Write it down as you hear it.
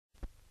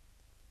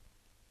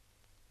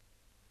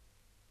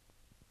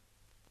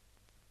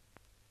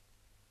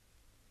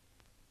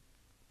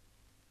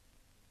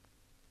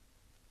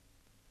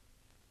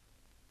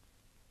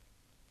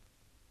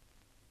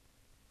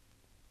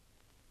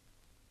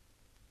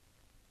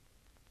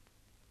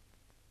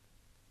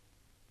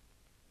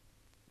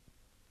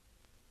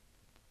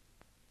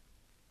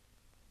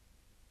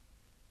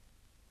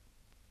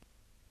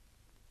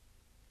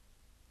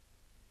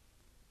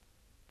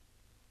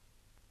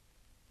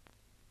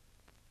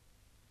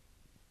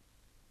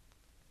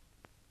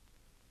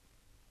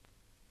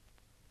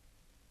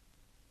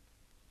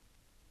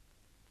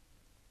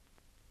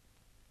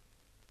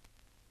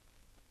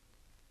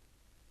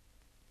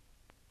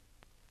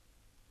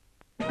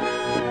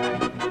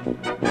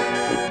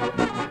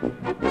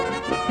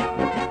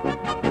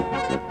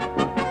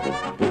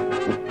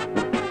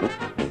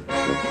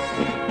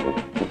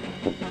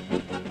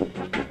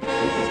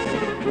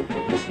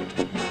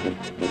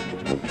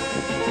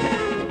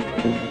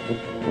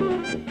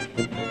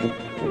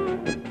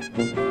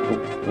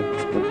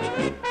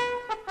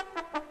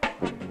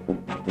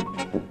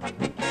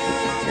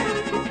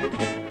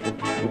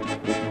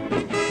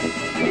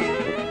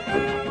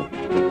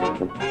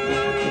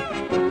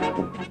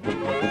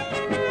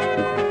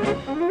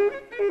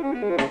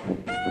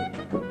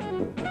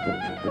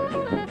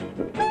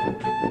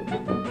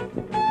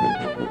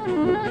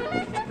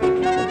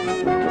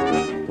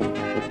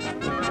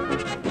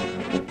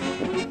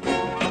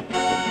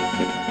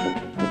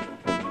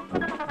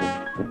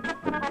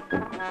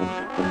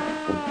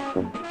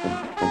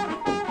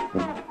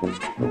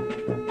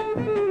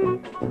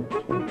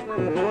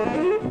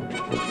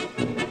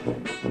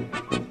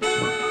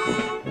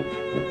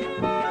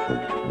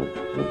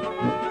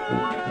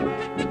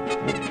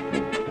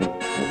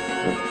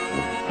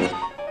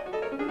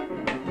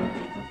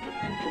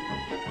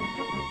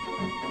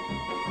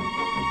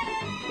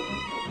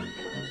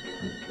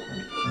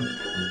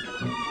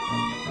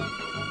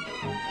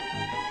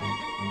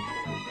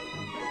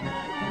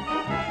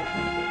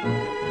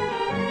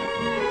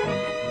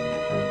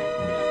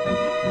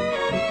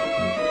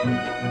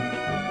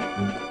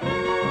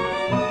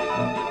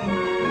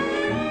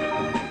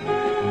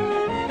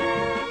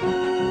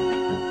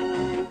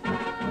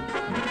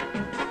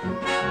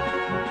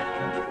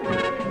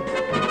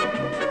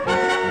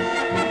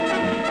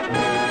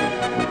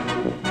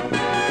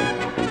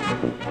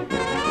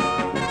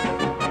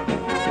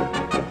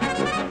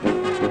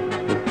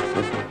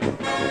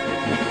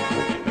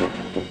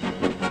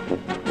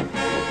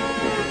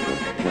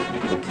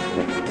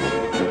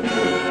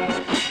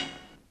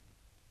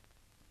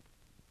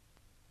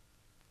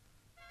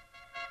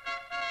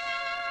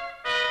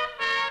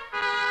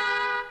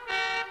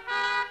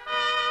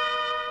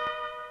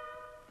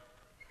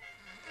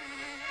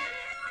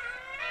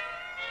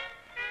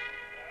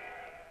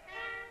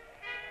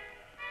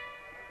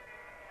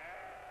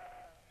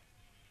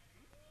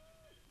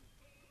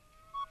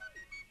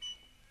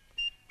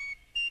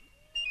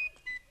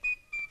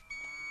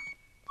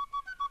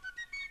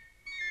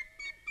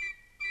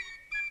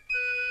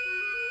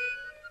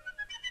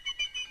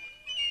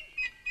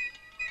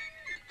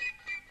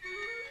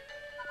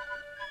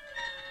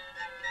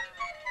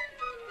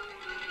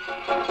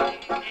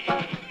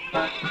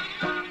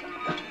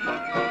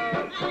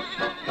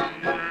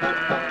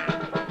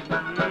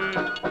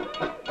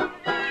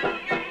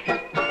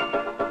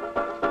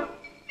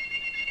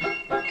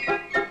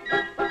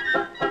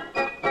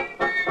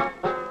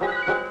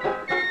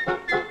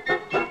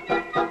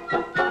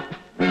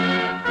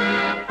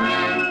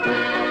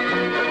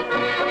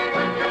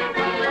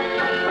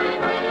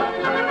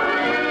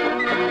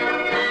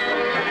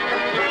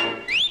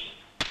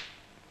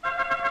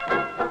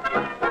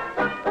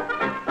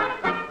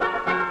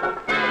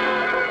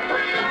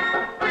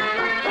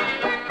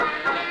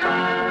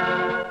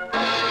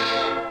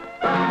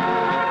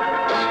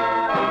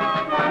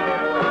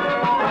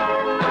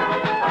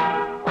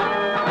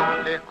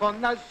что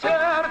на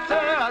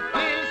сердце от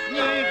песни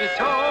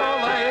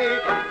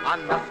веселой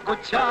она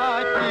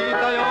скучать не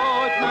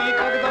дает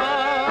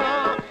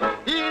никогда.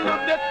 И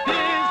любят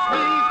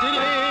песни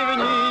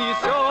деревни и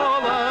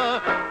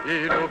села, и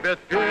любят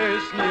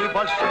песни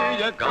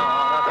большие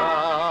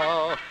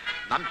города.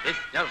 Нам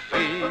песня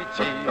жить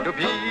и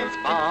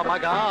любить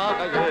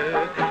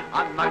помогает,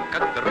 она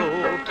как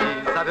друг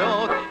и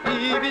зовет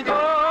и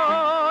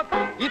ведет.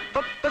 И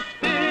тот, кто с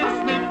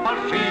песней по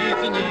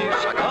жизни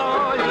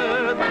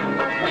шагает,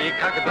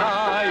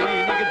 никогда и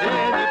нигде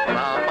не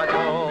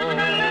пропадет.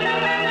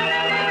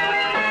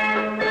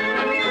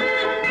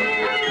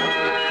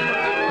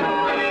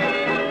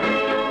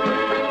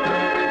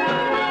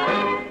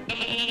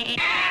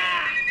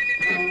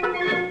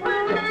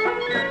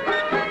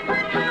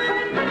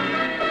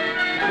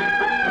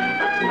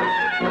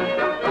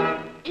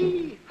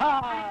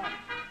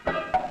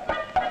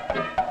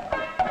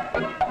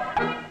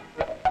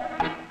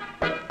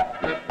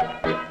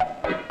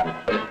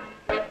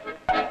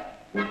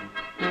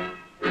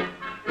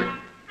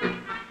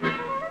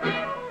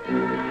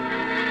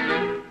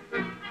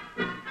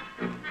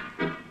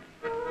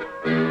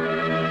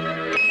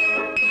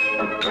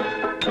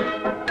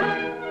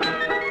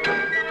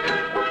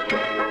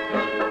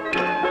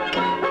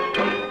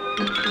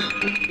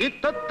 И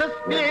тот, кто с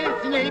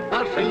песней по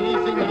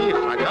жизни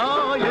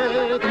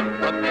шагает,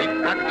 тот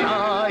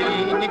никогда и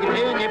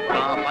нигде не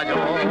пропадет.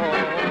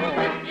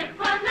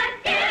 Легко на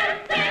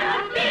сердце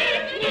от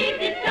песни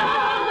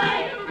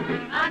веселой,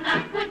 она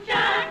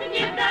скучать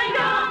не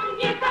дает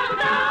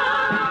никогда.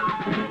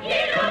 И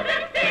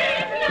любят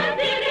песню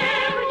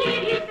деревни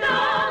и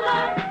села,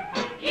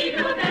 и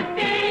любят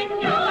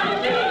песню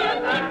большие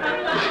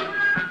города.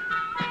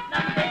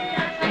 Нам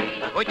песня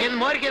жить. Гутен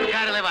Морген,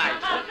 Карл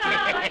Иванович.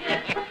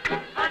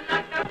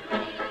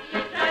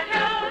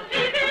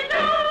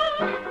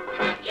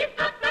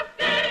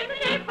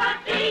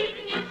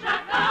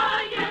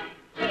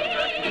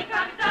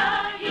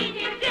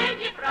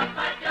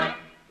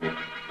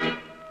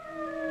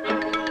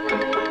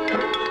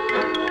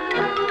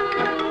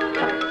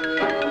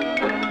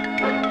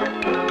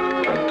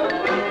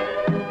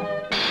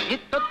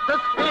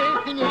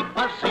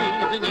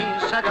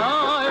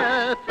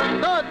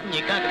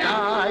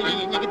 Никогда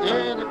и нигде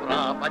не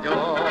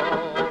пропадет.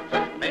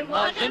 Мы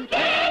можем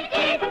петь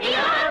и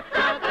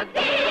смеяться, как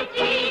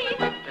дети,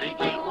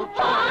 среди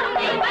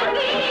упорной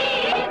борьбы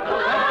и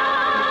труда.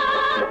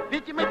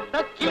 Ведь мы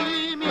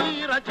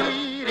такими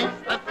родились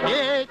на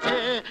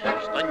свете,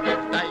 что не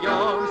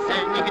сдаемся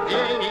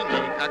нигде и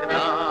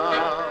никогда.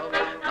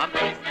 Нам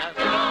песня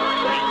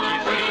жизнь и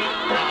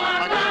жизнь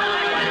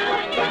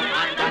помогает,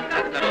 она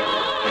как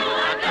друг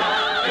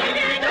и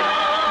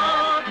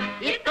ведет.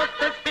 И тот,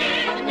 кто с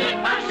песней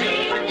по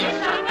жизни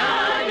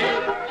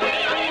шагает,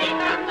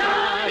 никогда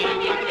и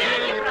нигде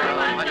не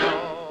пропадет.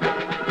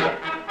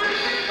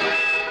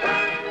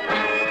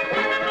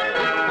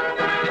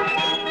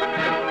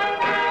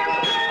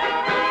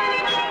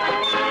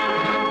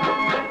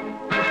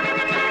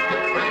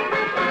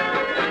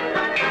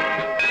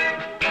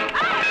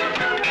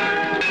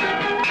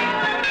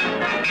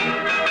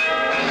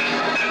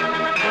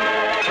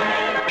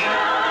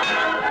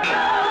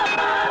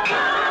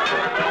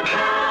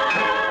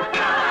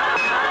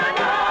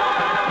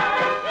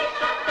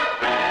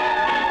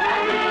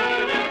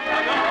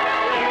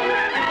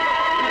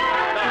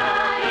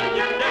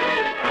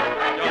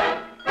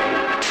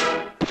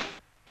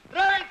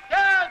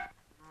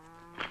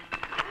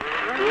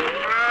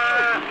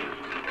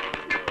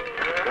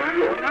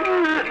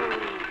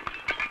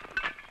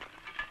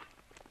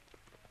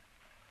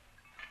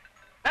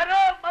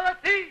 Здорово,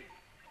 молодцы!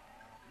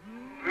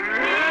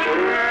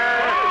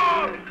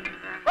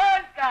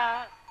 Сколько?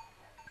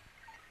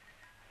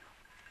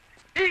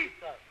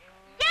 Список!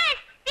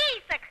 Есть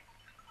список!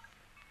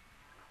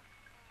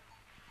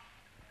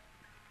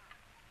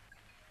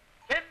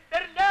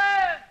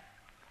 Чемберлен!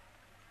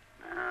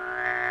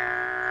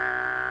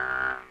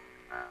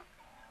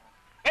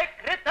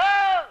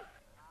 Секретарь!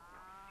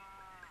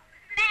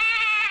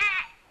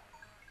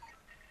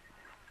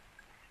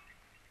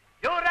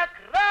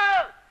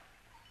 Бюрократ!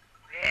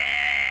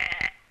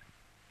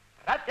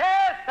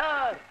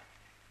 Профессор!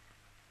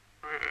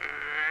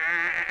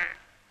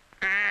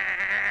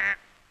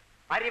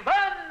 Марья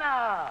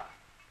Ивановна!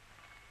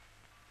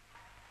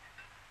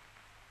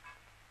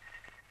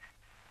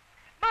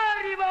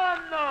 Марья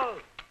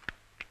Ивановна!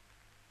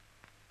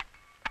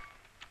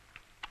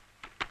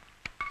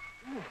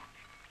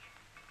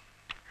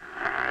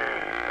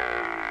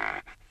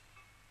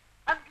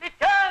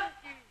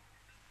 Англичанки!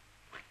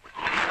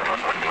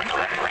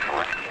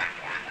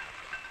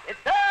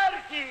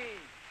 Петарки!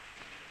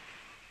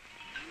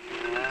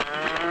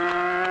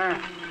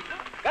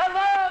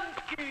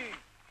 Голландки!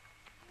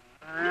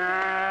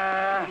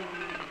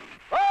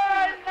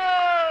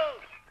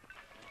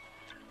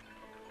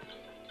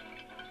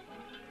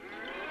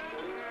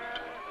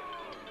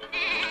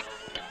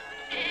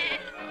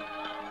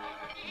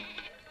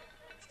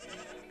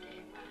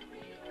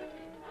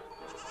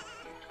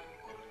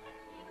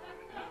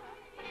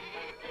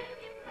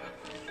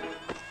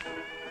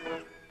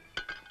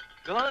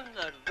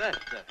 Донор,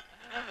 это,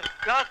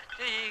 как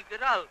ты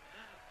играл,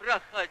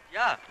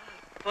 проходя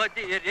по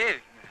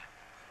деревне.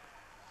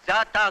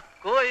 За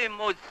такой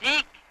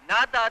музык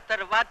надо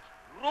оторвать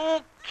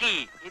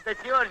руки. И до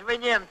чего ж вы,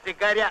 немцы,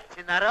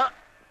 горячий народ?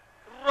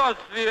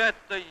 Разве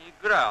это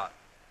игра?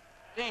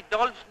 Ты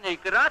должен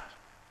играть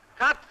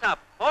как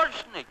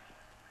сапожник.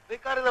 Вы,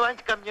 Карл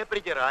Иванович, ко мне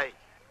придираете.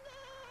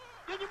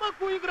 Я не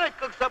могу играть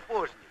как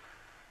сапожник.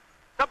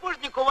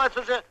 Сапожник у вас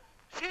уже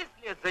 6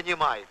 лет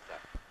занимается,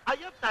 а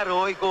я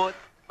 2-й год.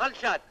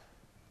 Молчать.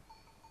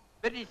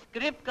 Бери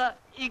скрипка,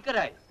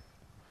 играй.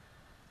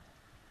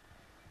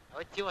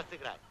 Вот чего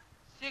сыграть?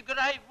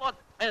 Сыграй вот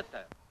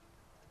это.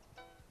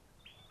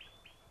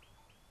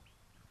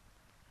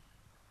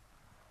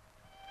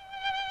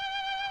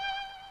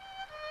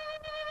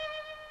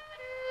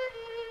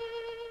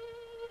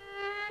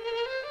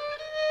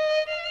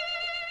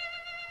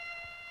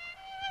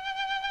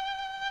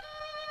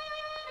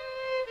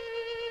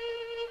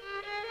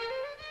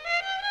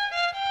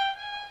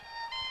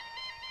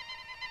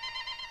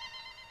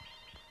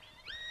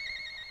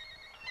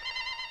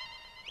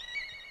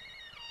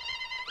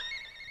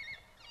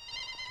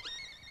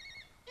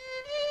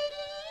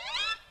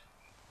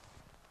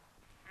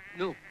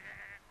 Ну?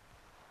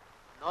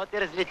 Ну, вот и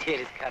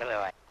разлетелись, Карл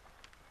Иванович.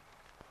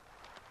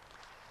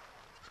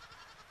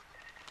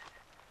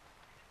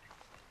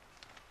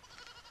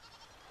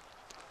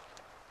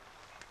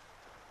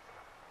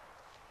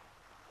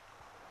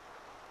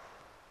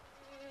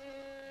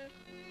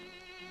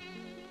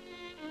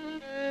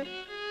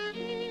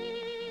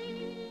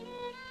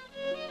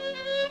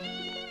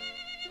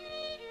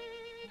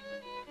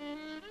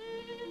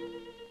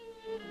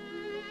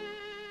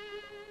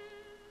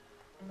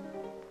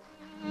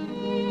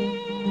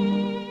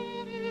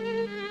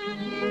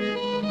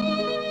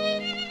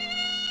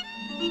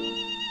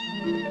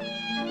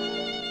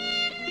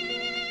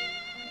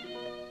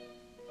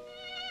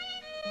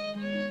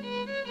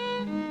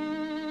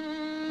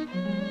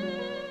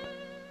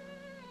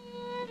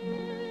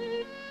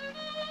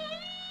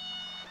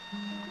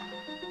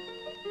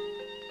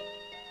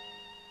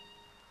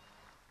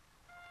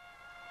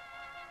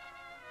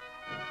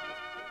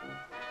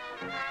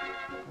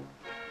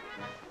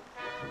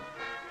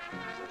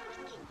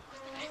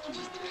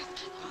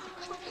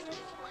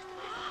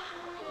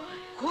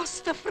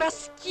 Коста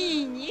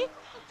Фраскини.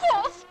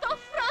 Коста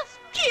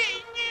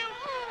Фраскини!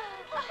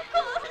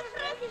 Коста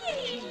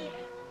Фраскини!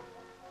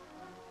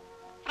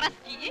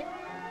 Фраскини?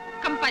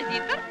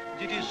 Композитор?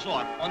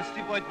 Дирижер, он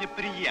сегодня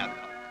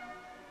приехал.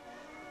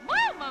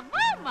 Мама,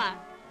 мама!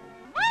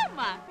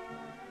 Мама!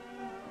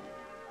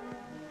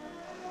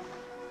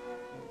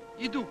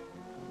 Иду,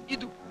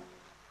 иду.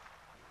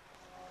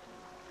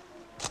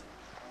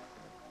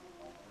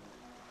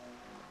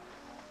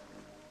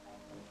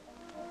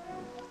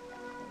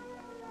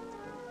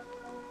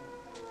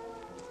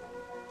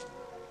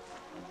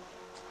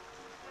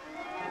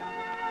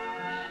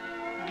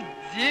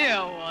 Где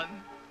он?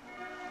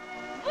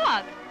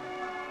 Вот!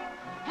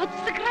 Вот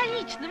в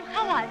заграничном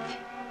халате.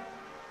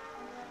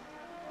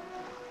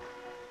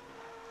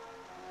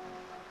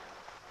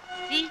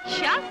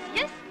 Сейчас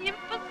я с ним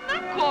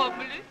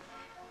познакомлюсь.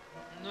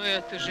 Но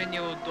это же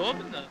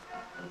неудобно.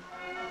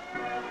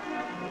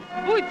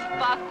 Будь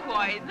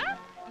спокойна,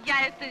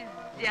 я это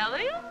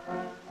сделаю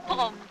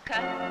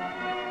тонко.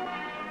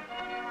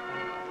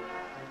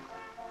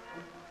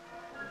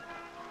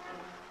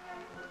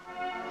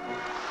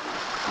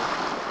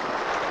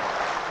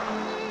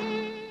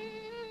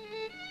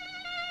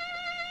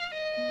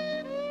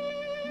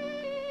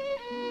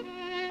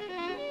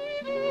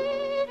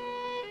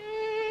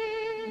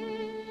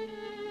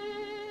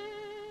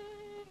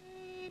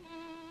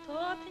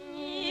 Тот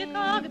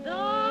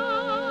никогда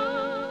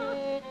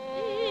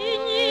и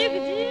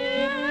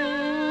нигде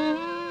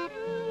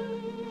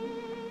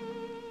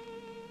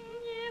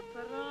не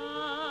пропадет.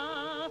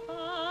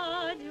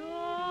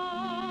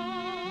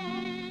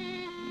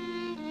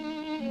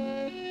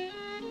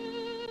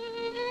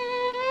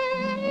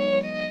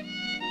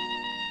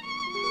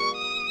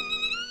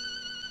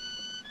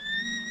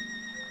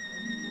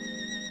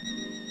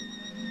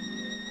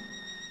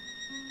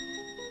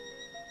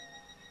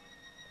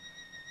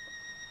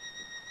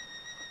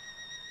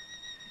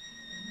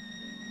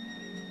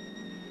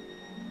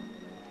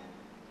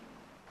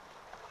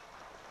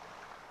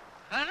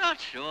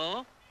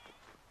 Хорошо.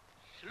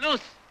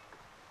 Шлюз.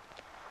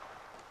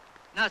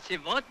 На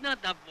сегодня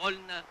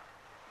довольно.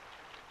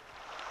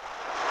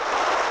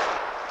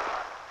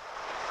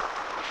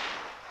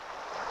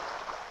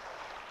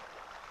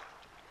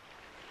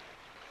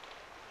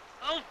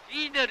 Auf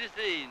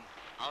Wiedersehen.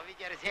 Auf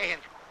Wiedersehen.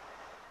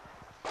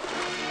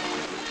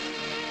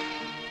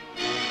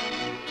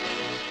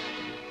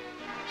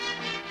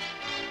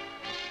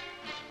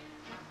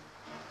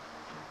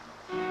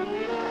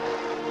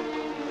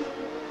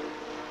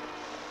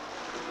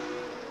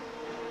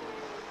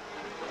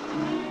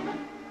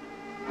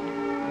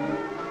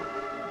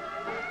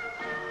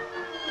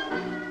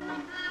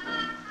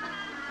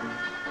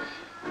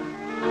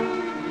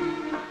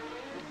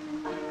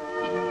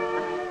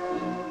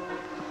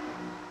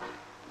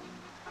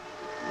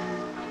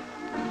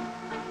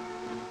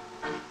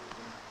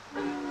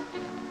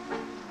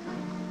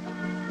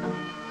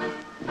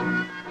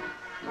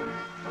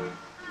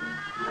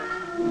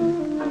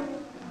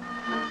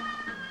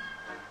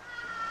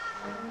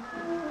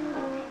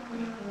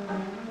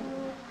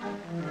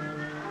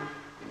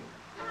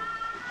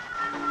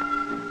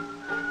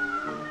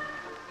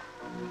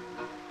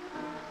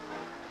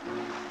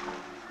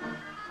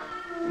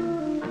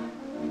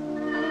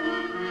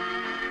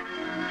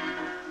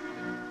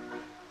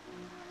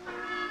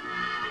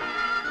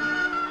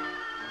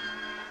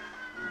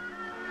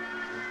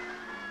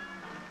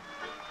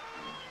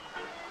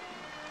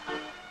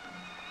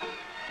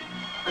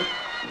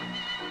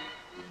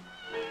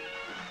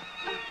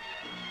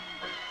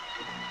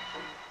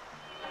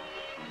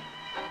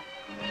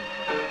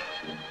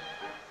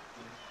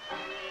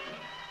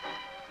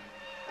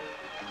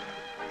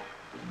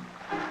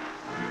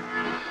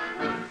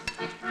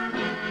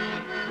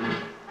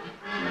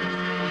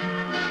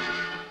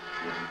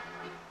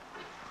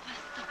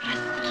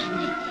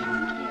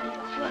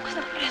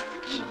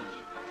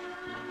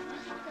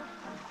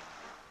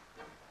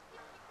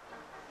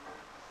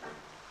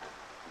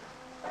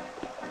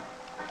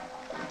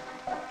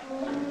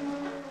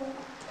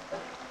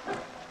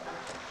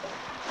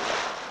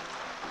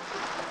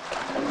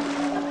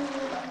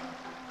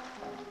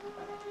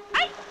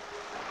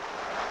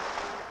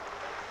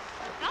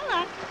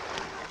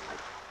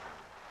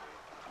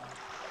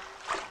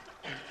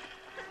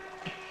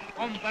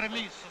 Con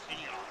permiso,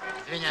 señor.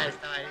 Извиняюсь,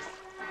 товарищ.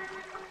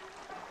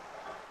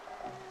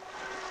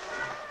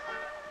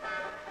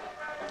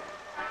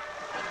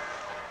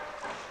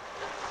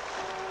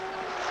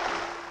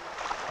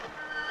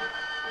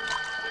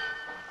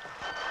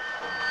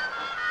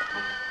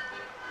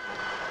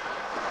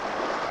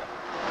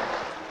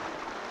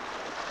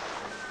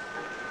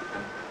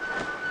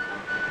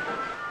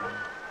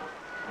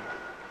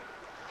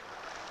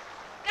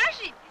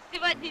 Скажите,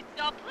 сегодня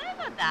теплая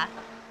вода?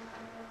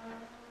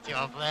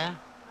 Теплая.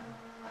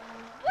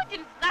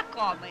 Будем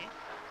знакомы.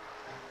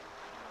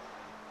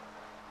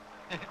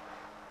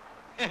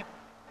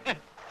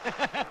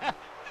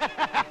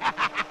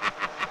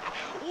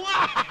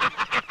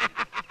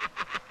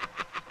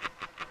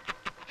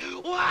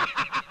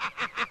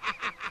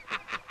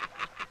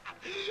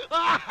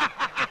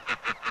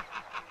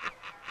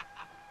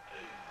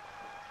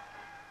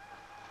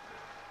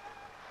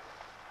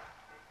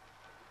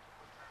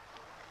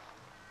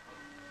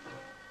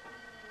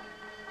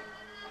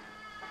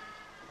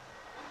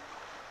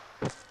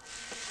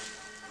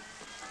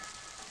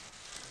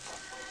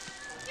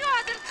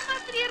 Фёдор,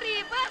 смотри,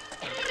 рыба!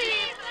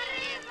 Рыба!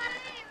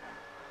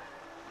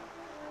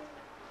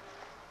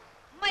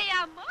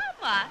 Моя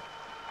мама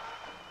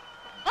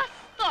в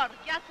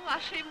восторге от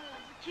вашей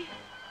музыки.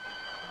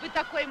 Вы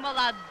такой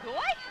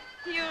молодой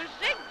и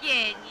уже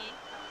гений.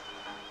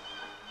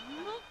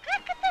 Ну,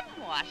 как это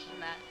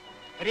можно?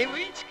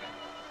 Привычка.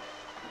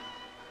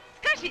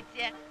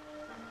 Скажите,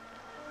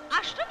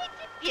 а что вы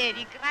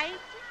теперь играете?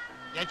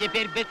 Я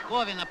теперь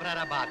Бетховена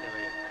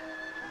прорабатываю.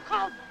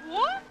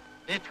 Кого?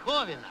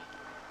 Бетховена.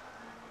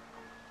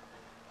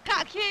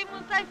 Как я ему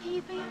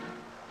завидую.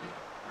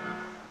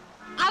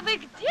 А вы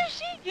где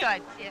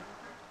живете?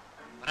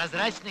 В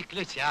прозрачных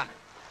ключах.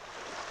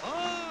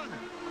 Вон,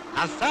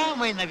 на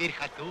самой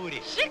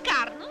наверхотуре.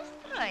 Шикарно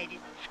устроились.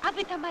 А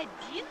вы там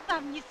один,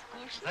 вам не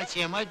скучно?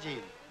 Зачем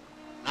один?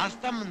 Нас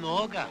там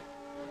много.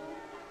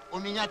 У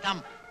меня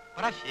там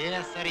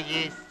профессор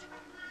есть,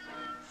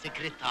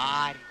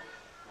 секретарь,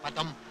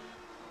 потом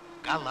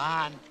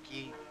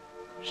голландки,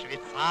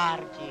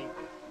 швейцарки.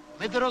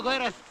 Мы другой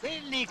раз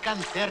цельные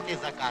концерты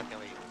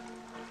закатываем.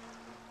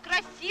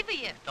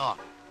 Красивые? Кто?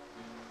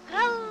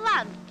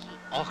 Голландки.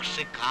 Ох,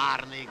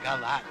 шикарные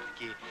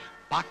голландки.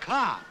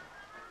 Бока.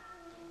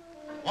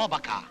 О,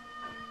 бока.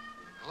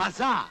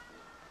 Глаза.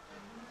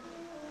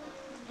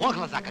 О,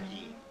 глаза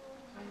какие.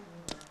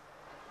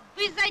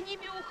 Вы за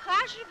ними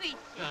ухаживаете?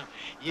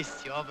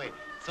 Еще бы.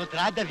 С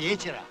утра до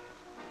вечера.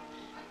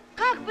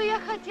 Как бы я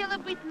хотела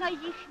быть на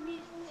их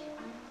месте.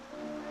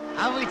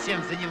 А вы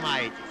чем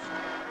занимаетесь?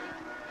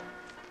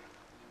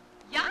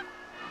 Я?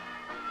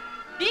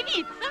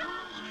 Певица.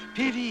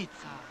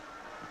 Певица.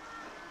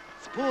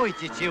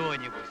 Спойте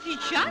чего-нибудь.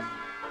 Сейчас?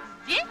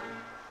 Здесь?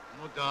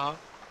 Ну да.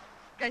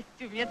 В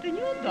костюме это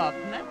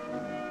неудобно.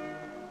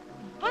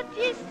 Вот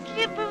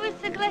если бы вы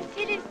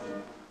согласились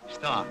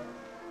Что?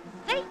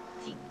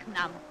 зайти к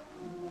нам.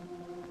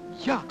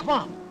 Я к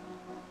вам?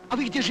 А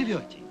вы где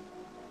живете?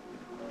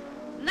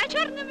 На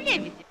Черном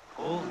Лебеде.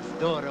 Ох,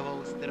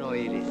 здорово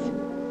устроились.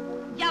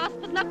 Я вас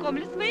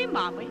познакомлю с моей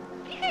мамой.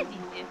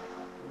 Приходите.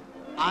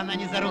 Она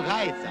не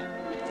заругается?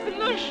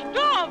 Ну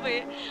что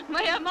вы,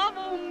 моя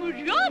мама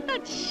умрет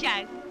от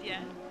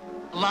счастья.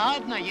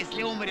 Ладно,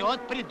 если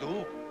умрет,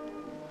 приду.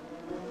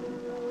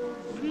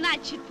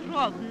 Значит,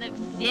 ровно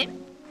в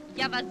 7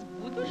 я вас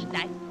буду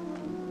ждать.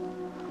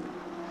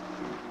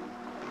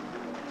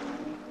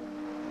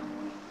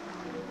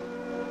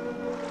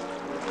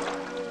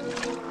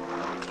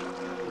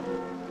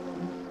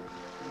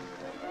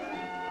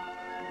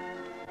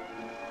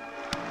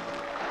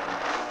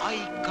 Ай,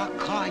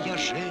 какая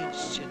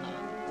женщина!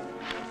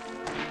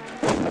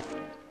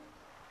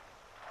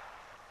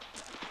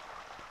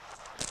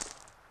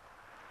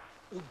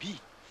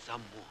 Убиться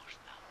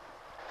можно.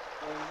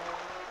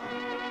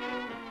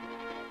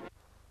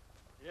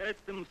 В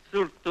этом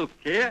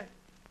сюртуке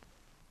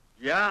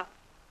я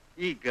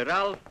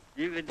играл в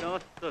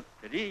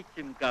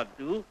 93-м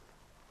году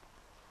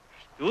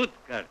в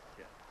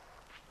Штутгарте.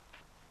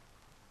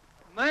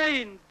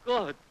 Майн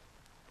год,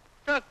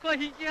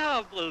 такой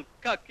я был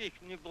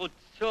каких-нибудь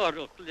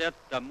 40 лет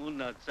тому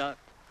назад.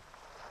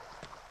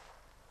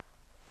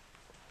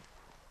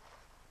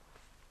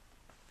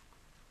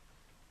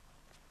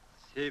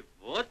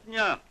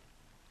 Сегодня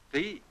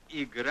ты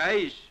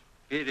играешь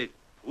перед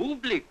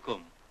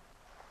публиком.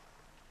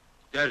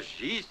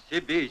 Держи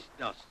себя с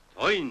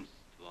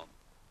достоинством.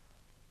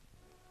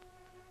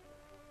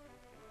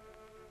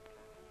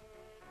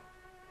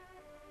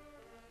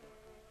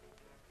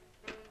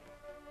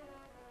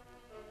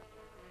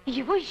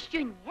 Его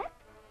еще нет?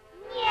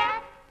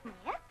 Нет.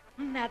 Нет?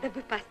 Надо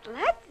бы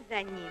послать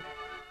за ним.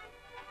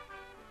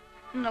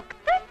 Но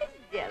кто это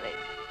сделает?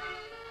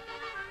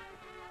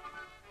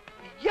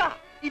 Я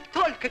и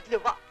только для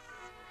вас.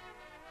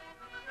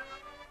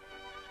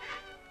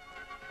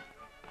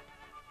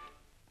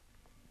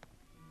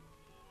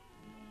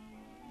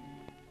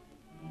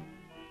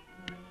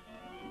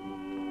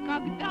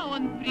 Когда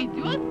он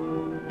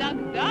придет,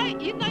 тогда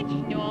и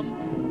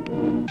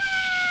начнем.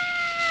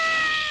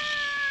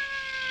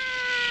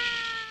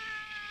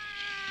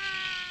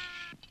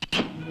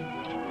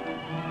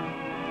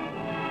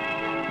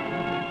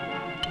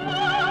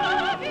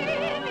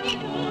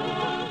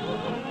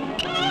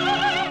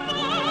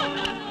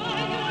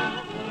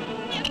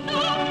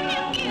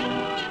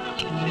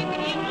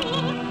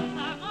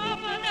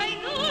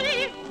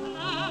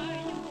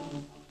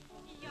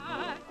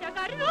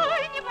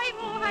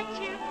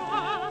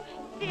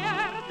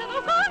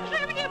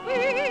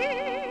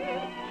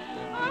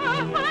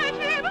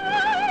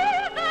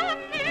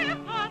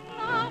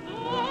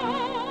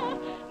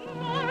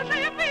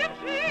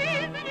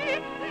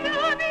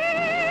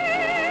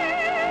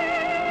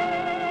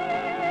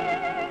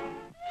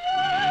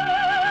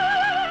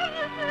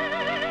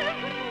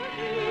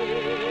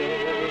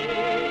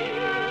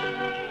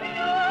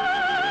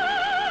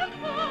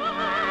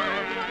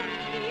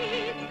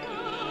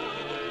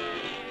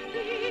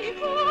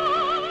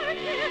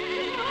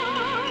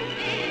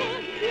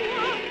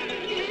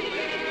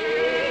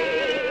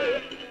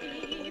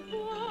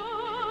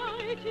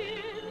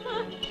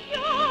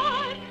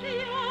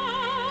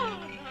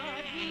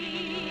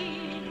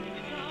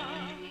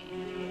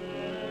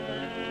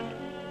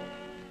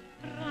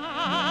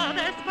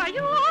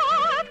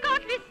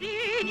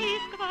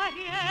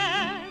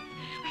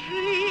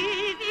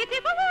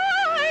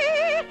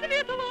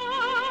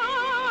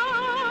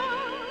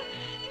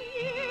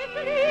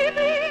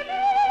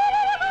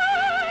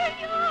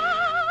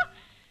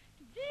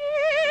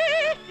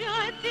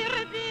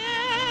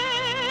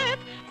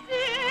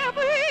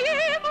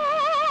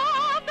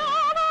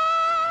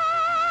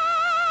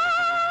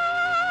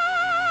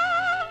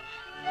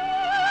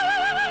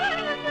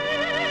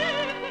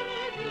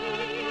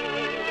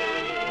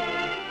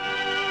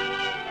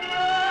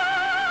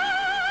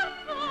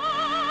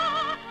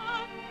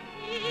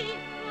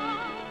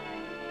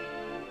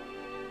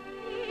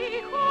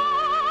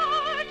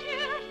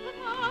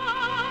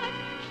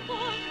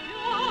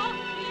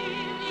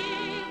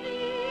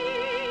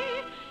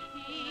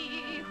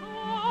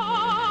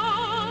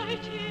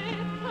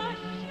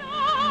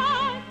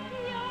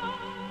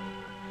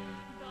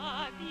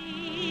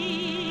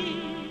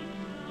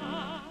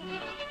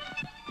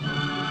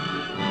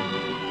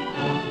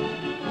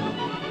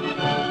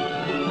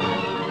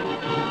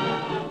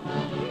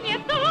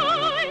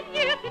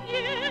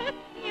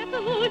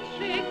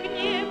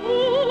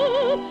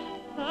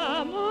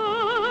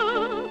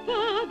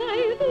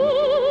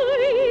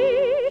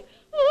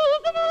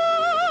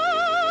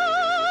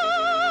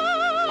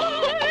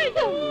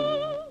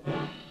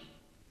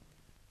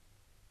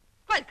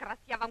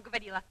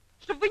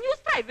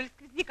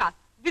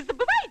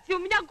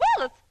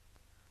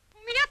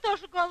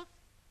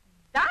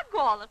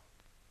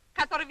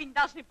 который вы не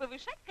должны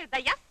повышать, когда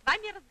я с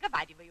вами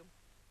разговариваю.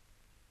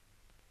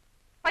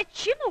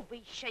 Почему вы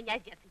еще не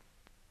одеты?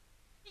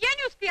 Я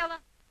не успела.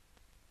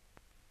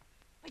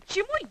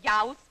 Почему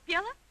я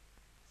успела?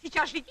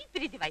 Сейчас же иди и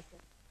переодевайся.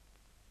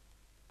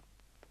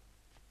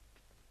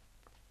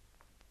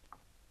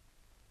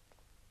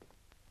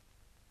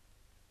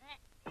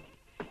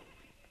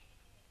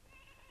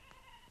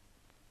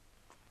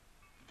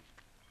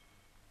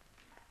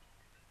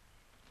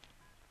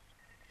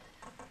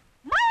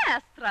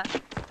 Маэстро!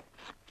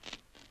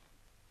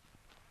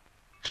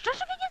 Что же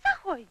вы не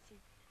заходите?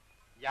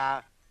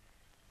 Я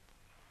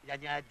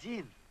не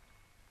один.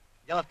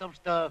 Дело в том,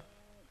 что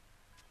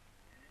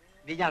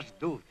меня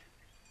ждут.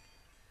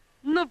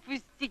 Ну,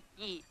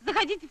 пустяки.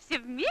 Заходите все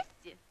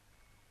вместе.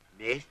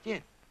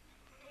 Вместе?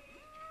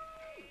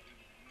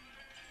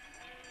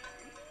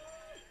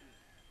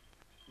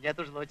 Нет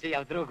уж, лучше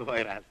я в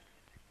другой раз.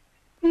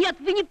 Нет,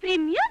 вы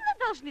непременно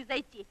должны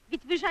зайти,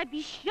 ведь вы же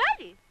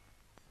обещали.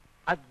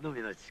 Одну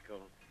минуточку.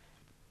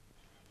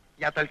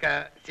 Я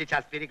только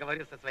сейчас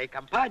переговорю со своей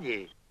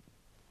компанией.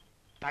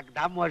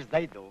 Тогда, может,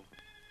 зайду.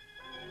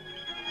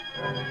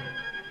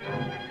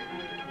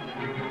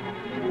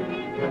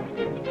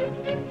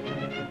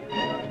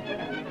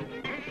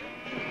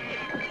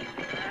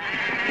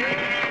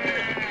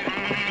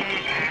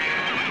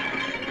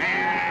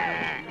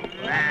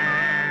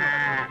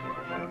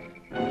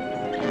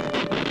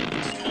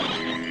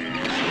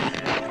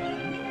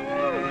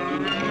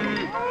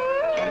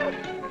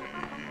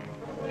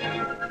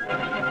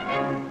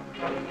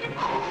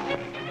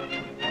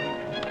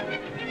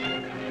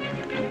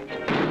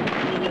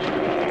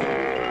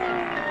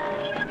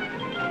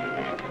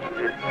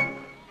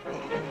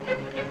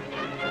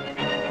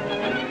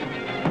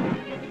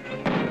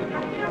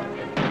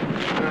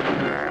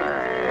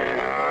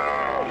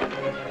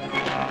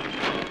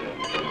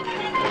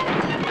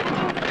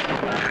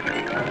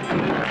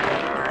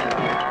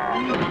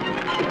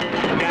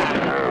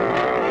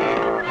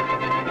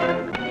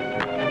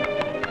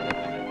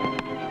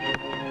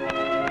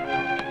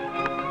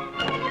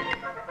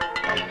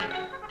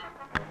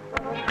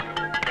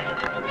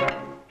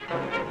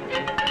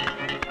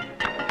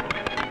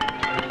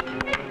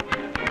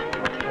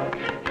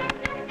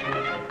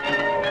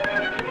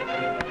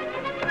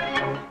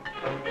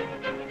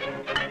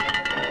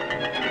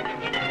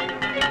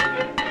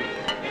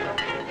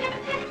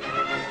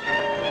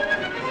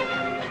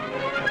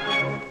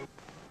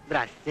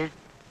 Здрасте.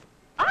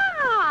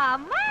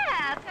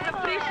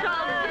 Маэстро пришел.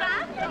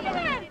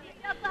 Здравствуйте.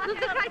 Ну,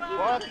 заходите,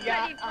 Вот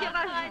скорее, все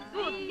вас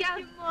ждут. Я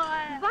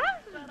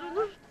вас жду.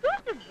 Ну, что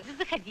же вы?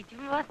 Заходите,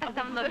 мы вас так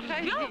давно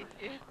ждем.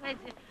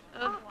 Знаете,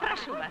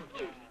 прошу вас.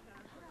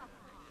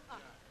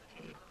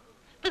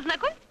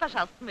 Познакомьтесь,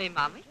 пожалуйста, с моей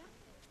мамой.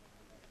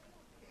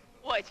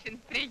 Очень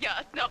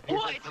приятно,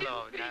 очень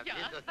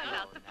приятно.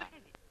 Пожалуйста,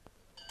 проходите.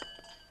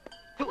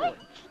 Ой,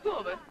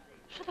 что вы?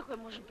 Что такое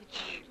может быть?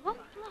 Что?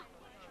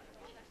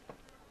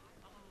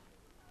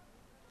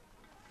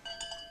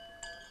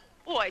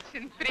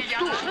 Очень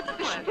приятно.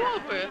 Что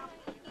вы?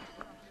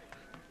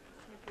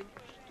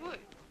 Что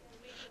это?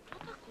 Что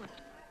такое?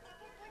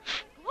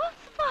 Что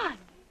с вами?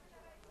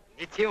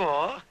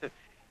 Ничего.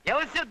 Я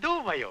вот все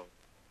думаю.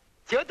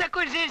 Чего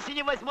такой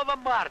женщине 8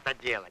 марта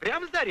делать?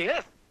 Прям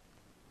зарез.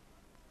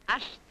 А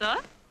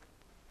что?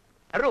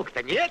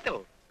 Рук-то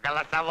нету.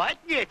 Голосовать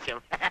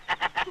нечем.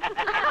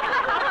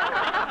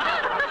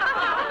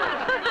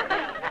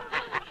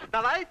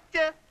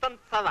 Давайте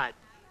танцевать.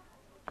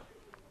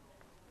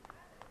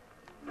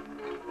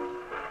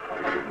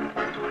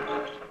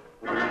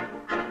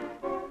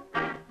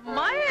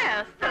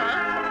 Маэстро!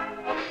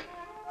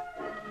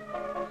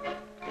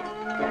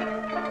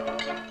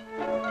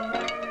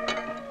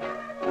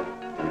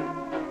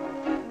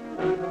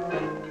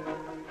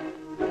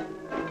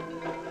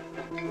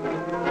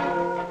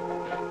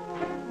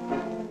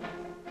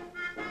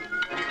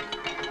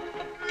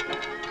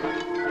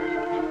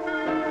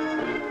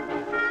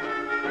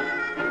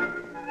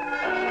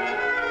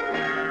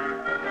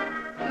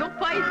 Ну,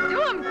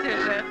 пойдемте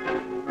же!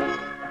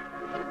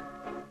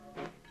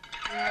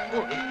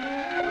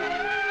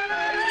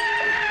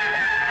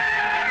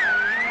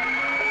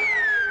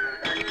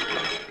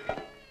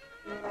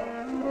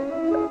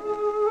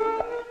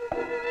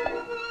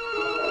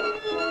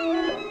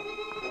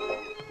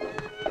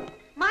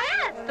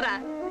 Маэстро!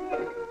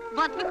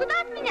 Вот вы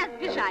куда от меня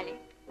сбежали?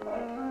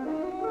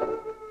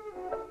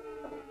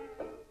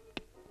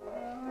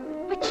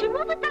 Почему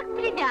вы так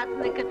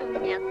привязаны к этому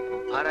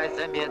месту? А раз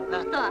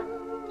заметно, Что?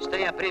 что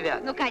я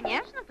привязан. Ну,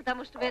 конечно,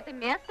 потому что вы это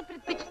место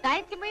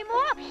предпочитаете моему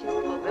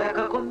обществу. Вы о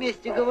каком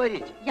месте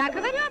говорите? Я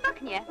говорю об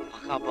окне.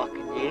 Ах, об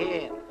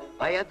окне.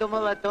 А я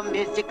думал о том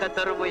месте, к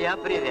которому я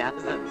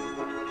привязан.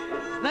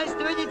 Значит,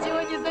 вы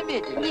ничего не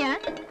заметили?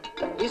 Нет,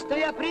 И что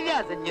я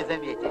привязан, не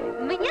заметили?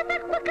 мне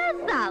так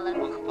показалось.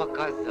 Ах,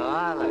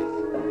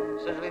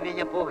 показалось. Что же вы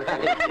меня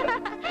пугаете?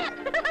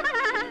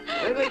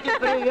 Вы говорите,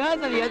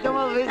 привязан, я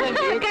думал, вы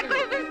заметили.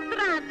 Какой вы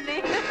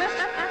странный.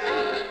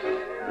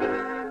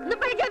 Ну,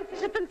 пойдемте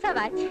же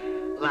танцевать.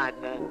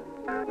 Ладно.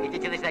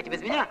 Идите начинайте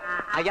без меня,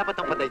 а я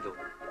потом подойду.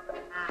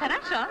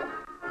 Хорошо.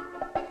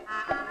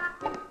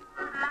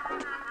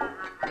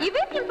 И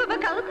выпьем по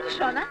бокалу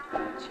крышона.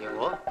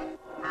 Чего?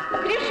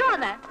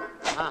 Крышона.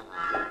 Ага.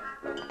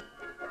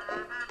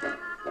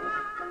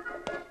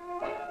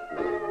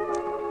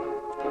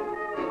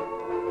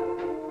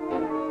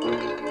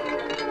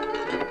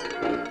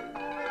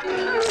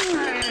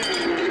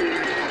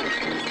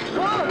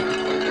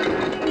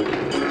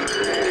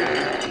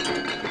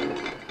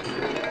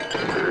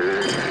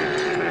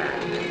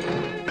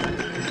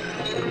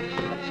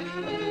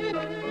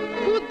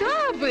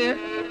 Куда вы?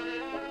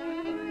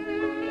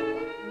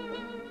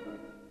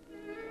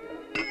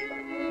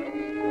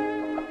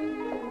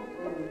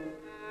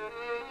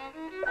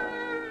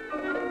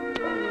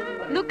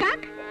 Ну как?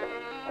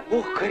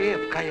 Ух,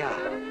 крепкая.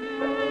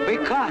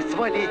 Быка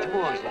свалить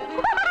может.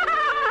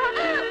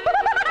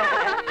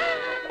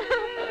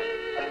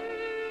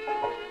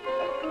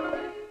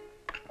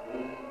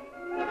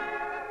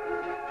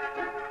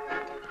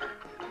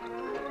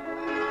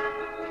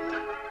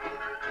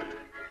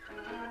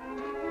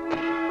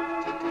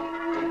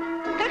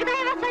 Когда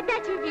я вас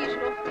опять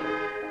увижу?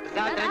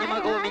 Завтра не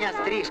могу, у меня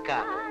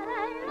стрижка.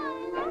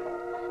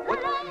 Вот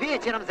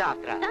вечером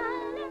завтра.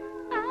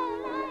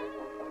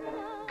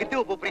 К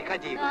дубу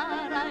приходи.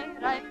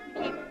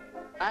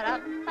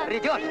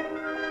 Придешь?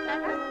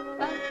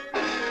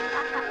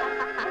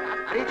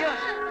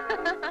 Придешь?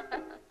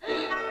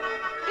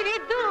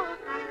 Приду.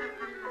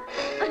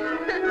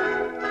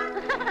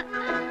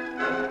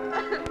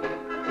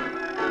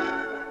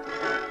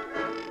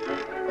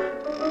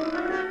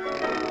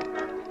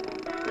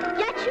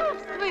 Я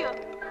чувствую,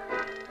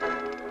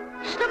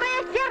 что мое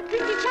сердце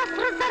сейчас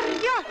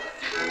разорвется.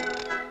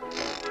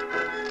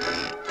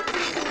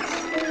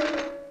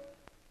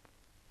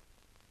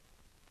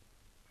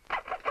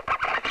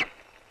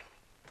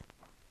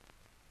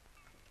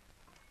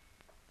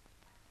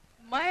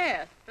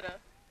 Маэстро,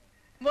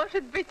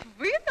 может быть,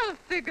 вы нам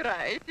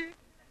сыграете?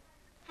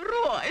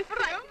 Просим,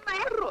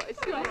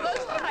 просим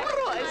вас,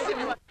 просим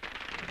вас.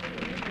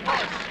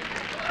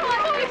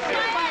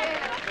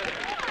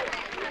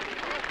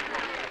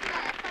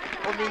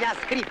 У меня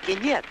скрипки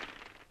нет.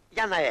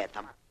 Я на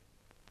этом.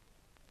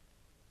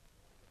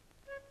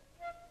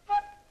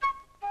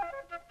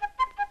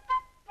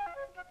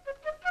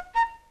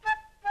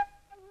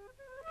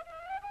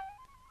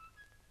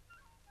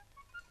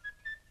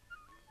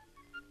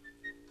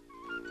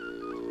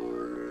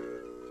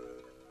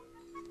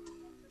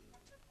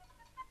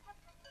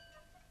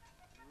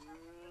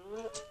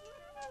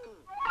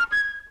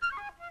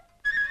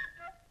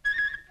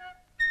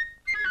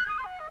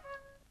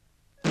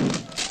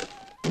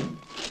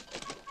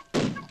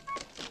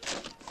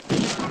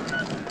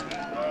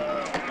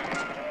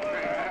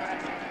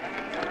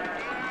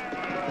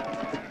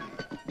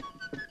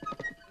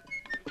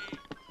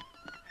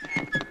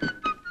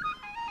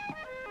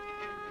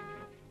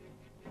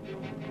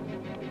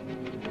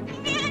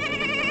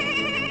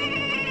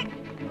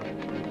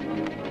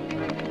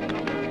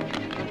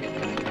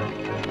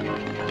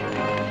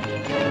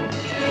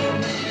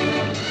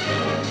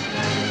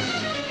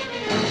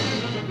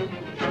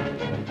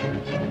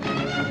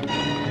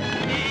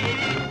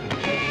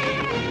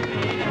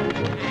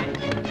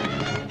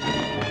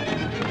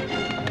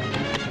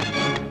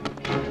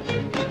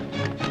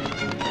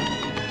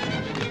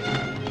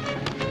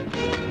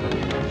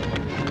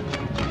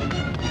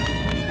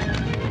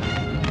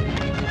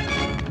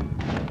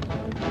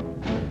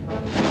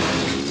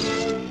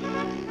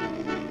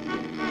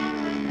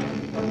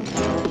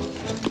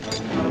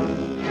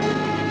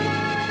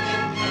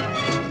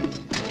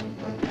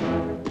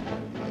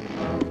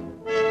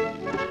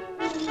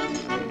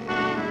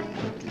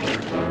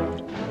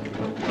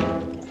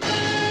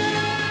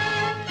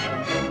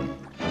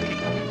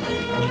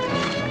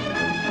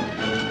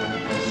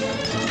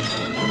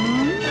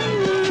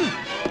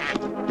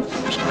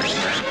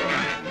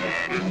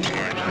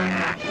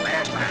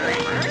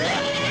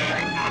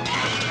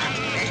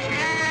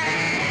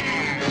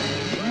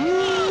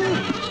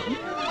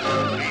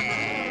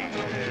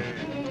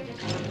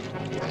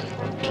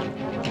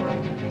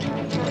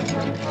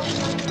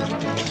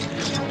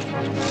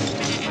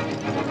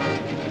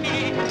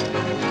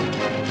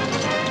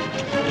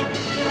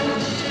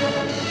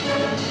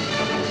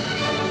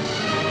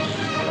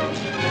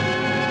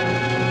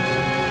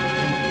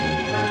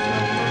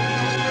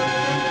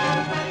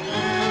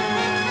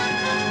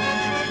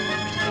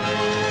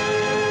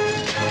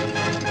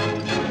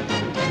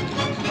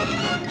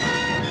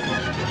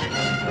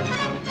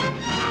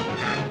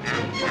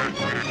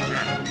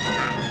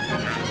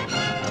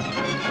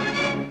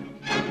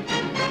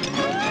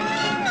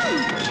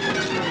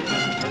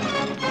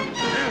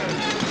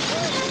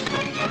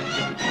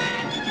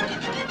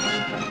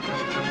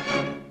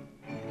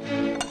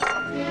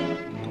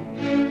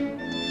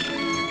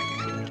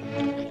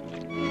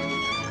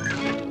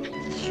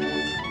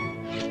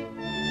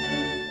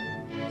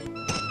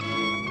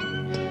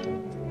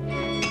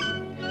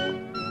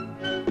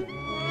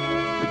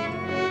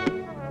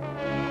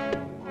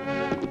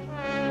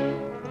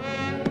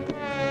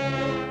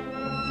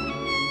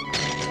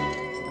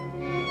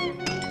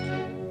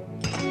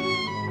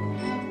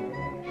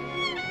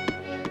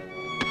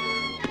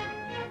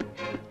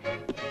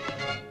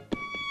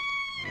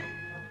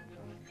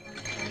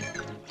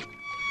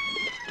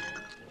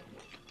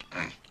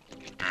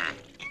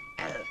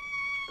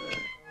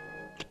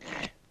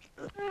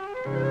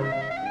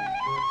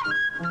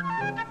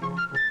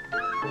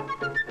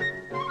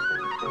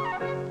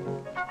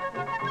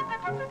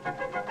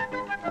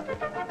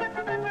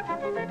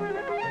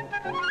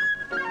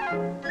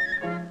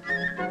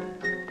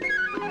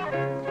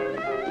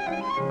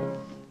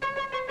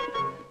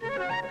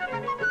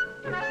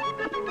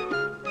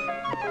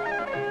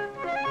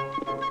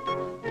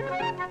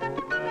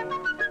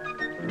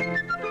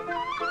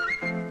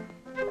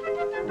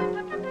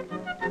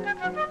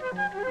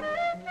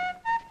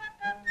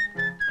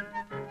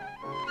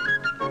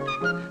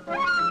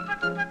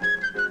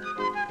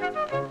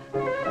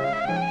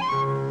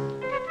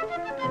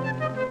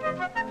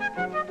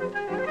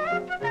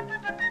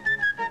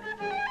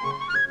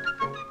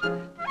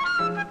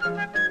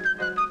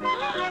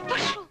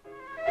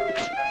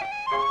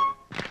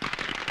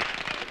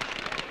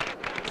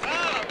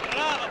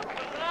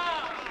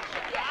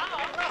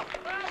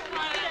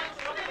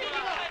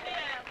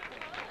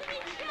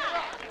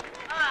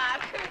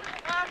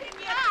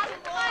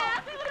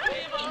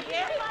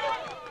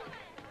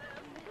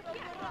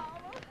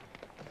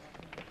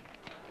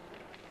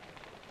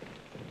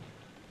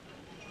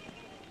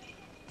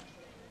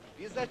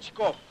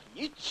 очков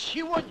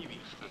ничего не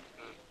вижу.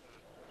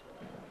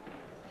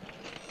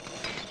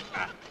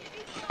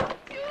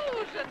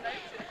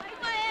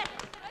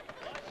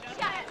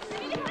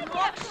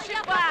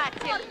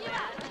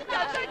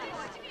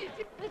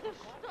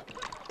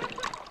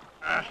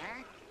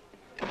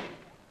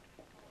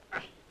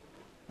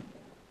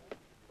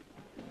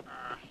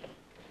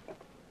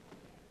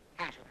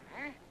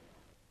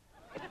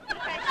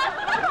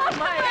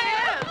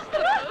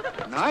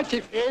 Ну, а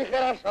теперь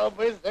хорошо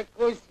бы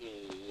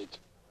закусить.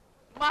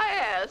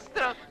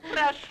 Маэстро,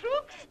 прошу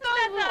к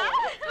столу.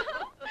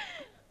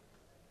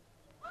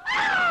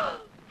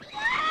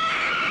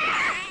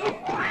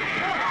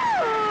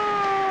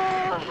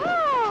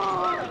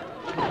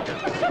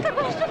 Что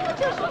такое? Что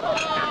случилось?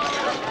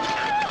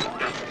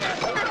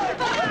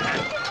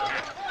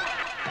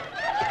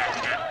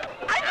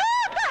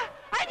 Анюта!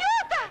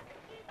 Анюта!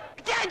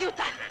 Где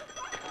Анюта?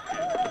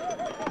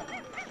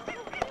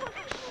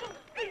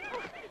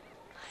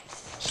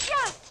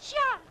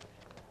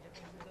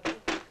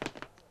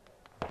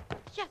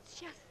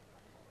 Сейчас.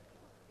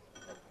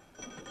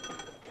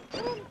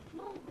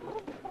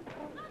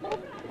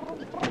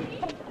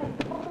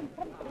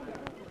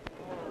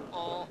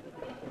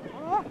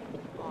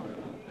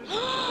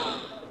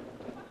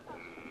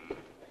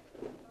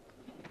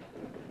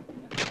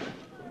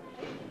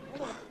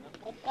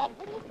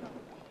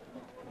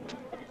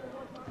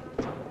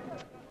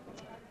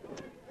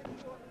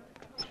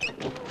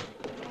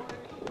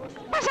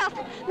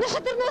 Пожалуйста,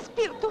 нашатырного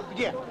спирту.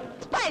 Где?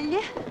 В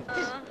спальне.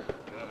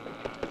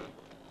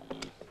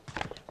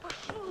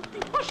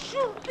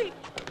 Пошел ты!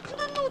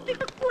 Ну ты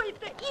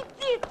какой-то!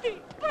 Иди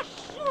ты!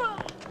 Пошел!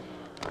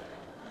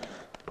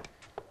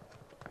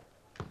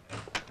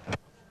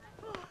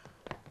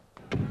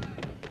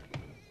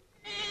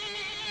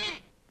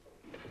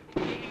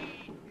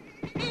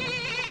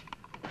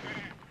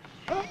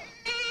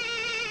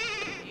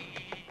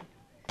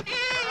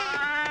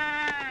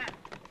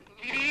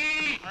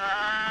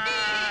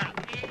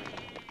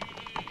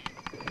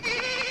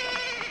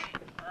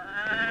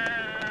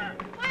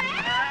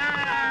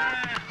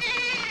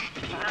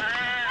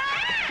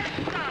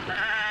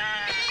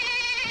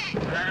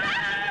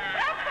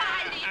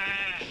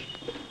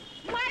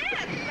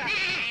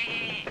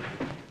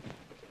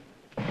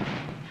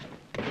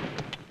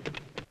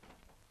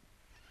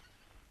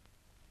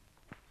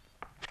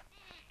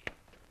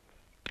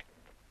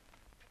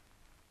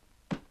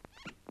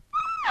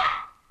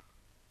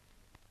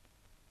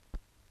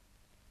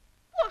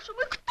 Боже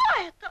мой, кто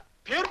это?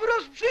 Первый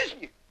раз в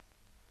жизни.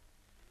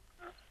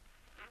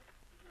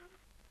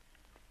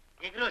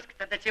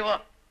 Игрушка-то до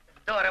чего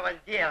здорово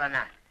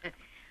сделана.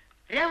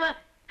 Прямо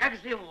как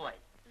живой.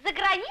 За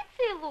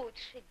границей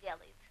лучше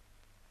делают.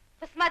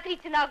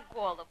 Посмотрите на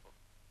голову.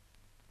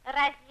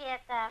 Разве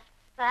это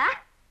овца?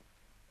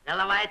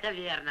 Голова это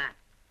верно,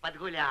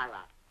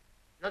 подгуляла.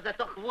 Но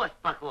зато хвост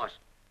похож.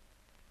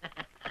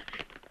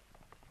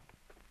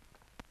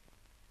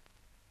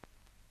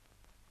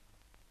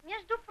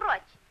 Между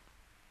прочим,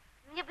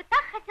 мне бы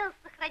так хотелось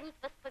сохранить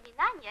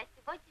воспоминания о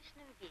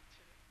сегодняшнем вечере.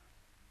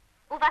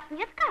 У вас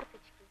нет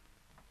карточки?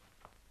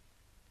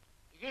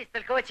 Есть,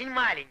 только очень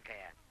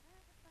маленькая.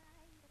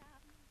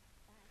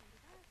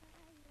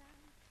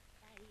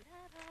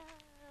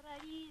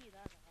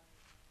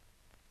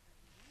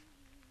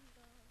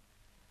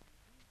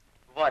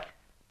 Вот.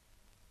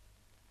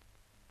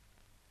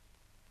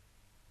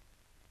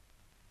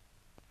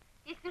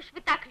 Если уж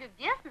вы так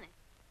любезны,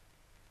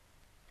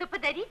 то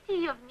подарите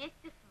ее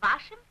вместе с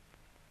вашим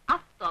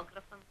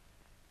автографом.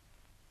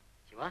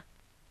 Чего?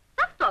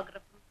 С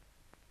автографом.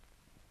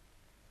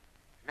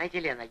 Знаете,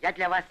 Лена, я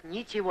для вас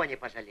ничего не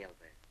пожалел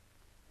бы.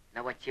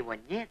 Но вот чего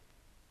нет,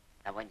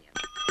 того нет.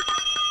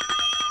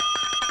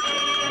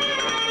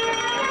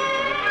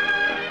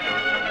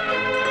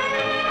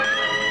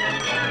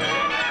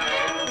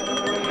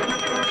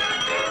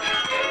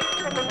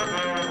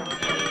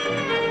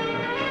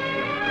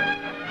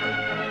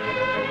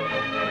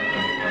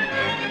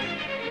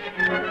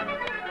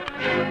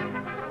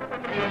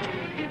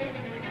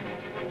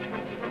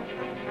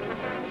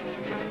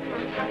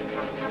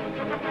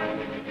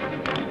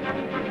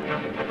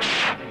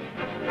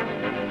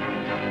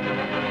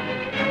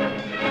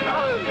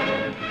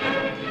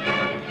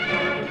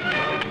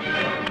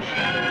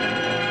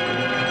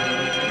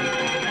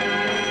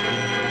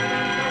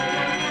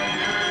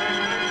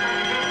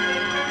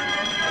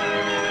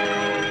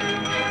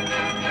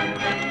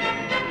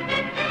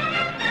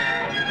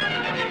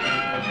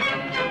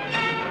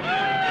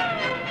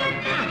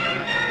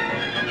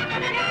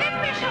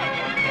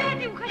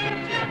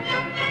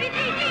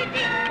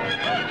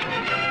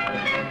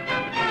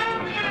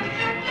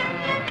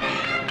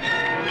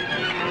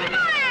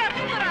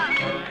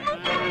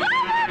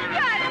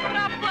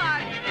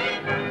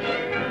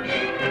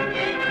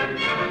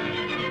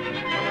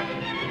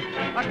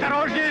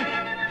 Осторожнее!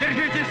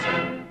 Держитесь!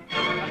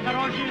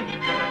 Осторожнее!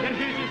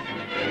 Держитесь!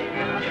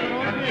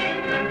 Осторожнее!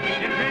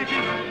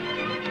 Держитесь!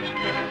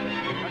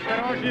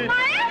 Осторожнее!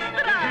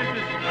 Маэстро!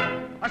 Держитесь!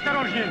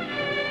 Осторожнее!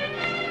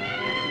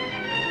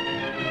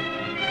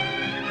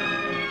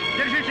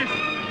 Подписывайтесь!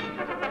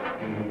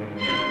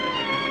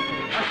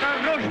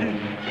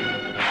 Осторожней!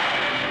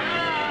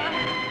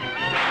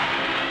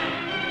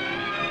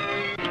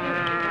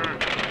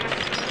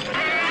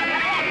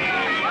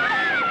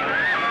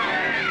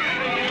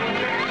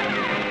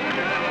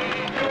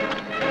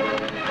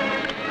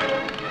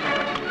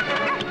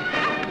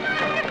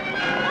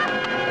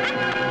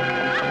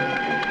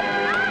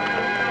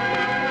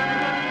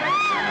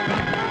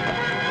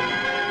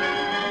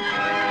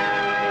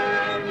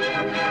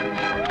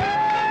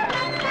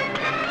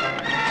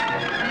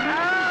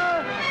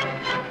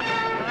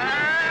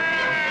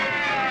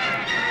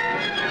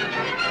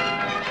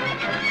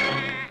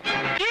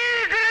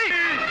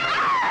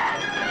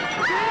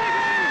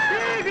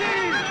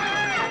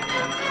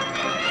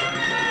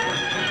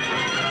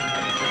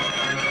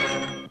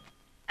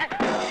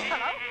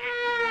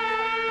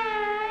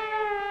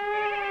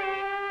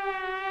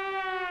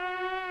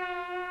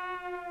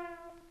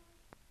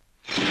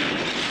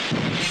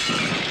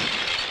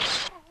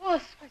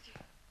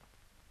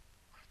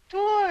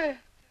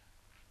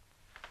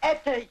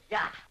 Это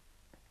я.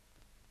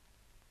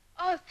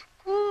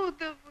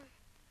 Откуда вы?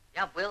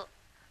 Я был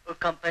у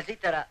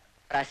композитора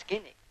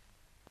Раскины.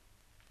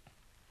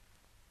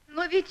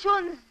 Но ведь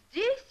он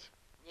здесь?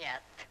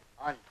 Нет,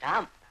 он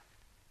там.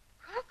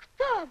 Как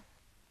там?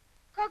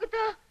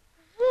 Когда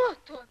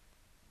вот он.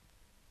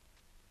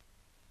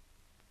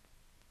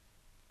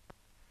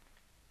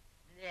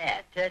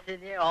 Нет, это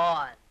не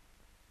он.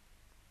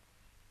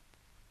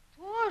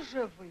 Кто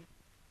же вы?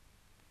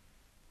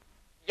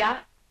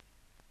 Я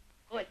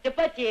Костя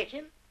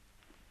Потехин.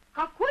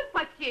 Какой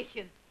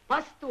Потехин?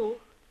 Пастух.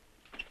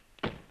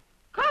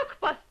 Как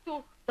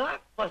пастух?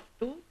 Так,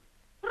 пастух.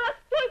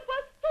 Простой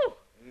пастух?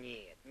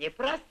 Нет, не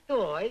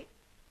простой,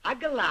 а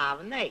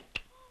главный.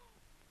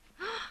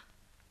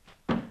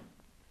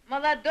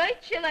 Молодой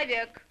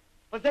человек,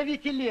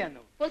 Позовите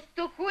Лену.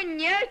 пастуху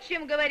не о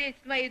чем говорить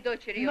с моей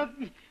дочерью.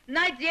 Но...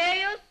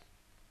 Надеюсь,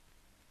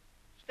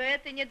 что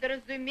это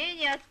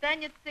недоразумение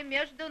останется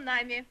между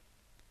нами.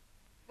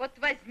 Вот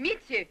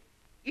возьмите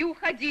и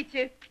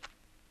уходите.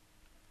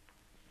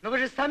 Но вы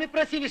же сами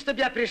просили, чтобы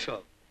я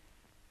пришел.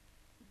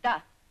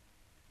 Да,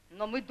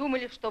 но мы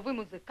думали, что вы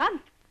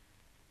музыкант,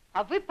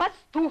 а вы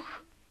пастух.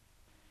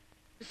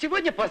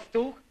 Сегодня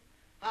пастух,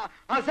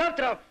 а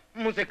завтра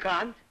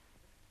музыкант.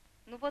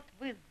 Ну вот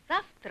вы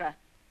завтра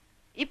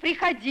и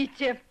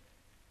приходите.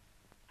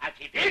 А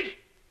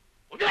теперь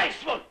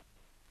убирайся вон!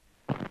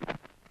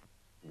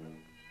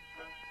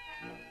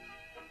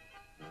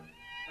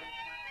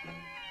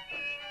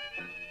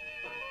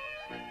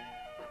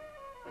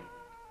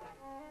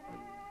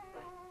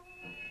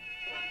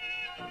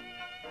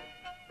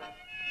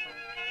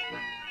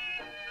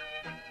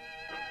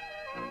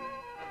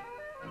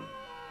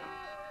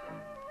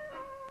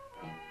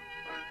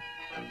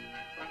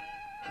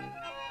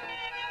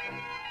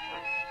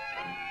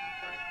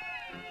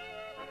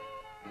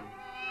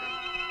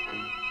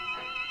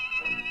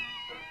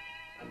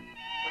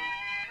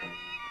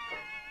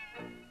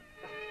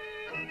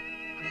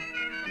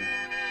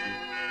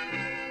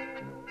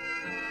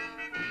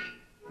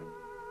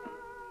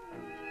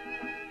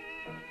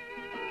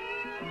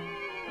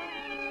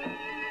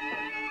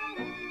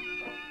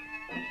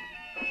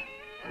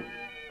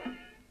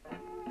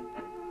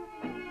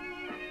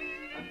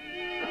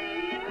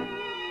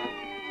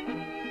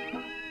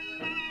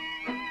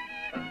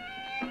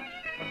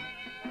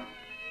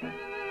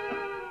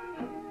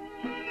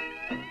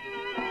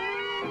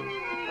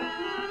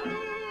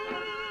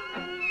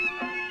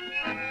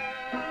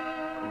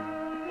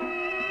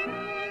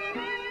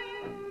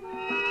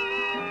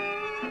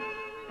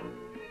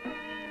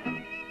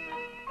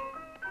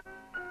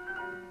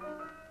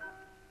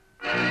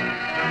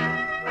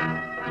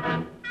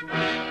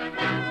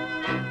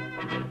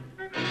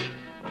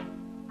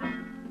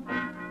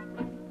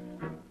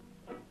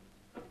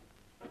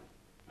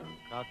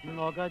 Как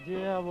много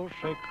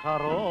девушек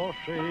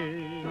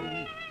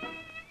хороших,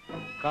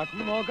 как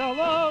много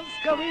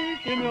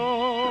ласковых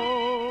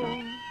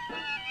имен,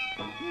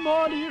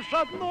 но лишь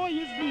одно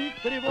из них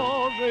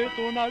тревожит,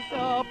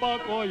 унося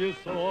покой и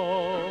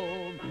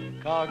сон,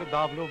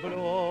 когда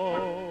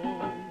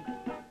влюблен.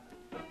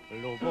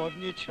 Любовь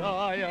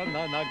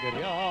нечаянно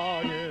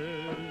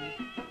нагрянет,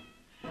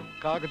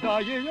 когда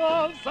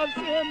ее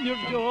совсем не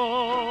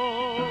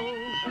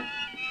ждешь.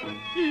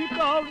 И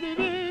каждый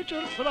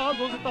вечер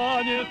сразу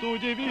станет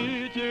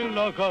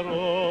удивительно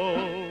хорош.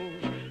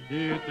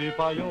 И ты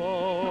поешь,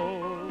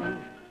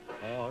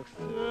 ах,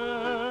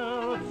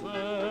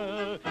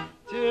 сердце,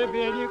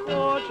 тебе не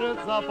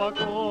хочется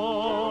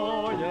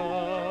покоя.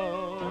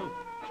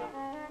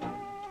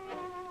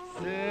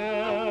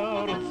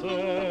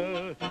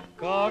 Сердце,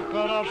 как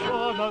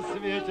хорошо на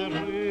свете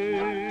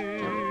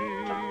жить.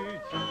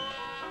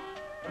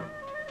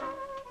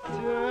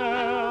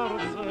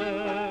 Сердце,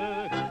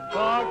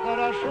 как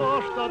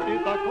хорошо, что ты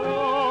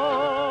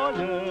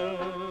такое.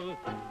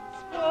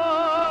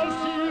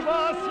 Спасибо,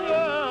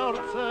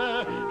 сердце,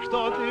 что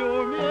ты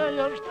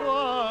умеешь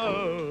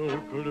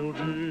так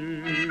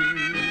любить.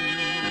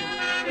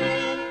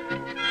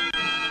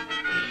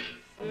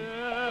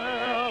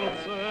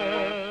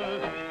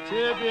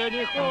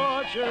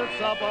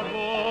 хочется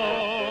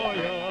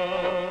покоя.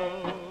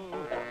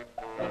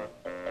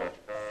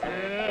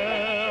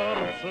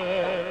 Сердце,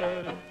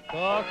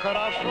 как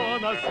хорошо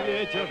на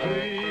свете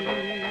жить.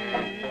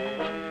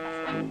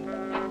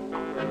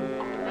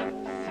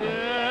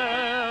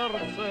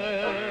 Сердце,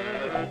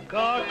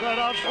 как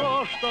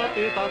хорошо, что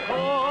ты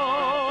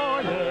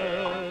такое.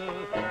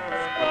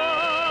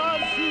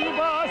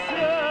 Спасибо,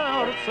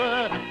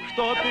 сердце,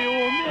 что ты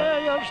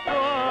умеешь, что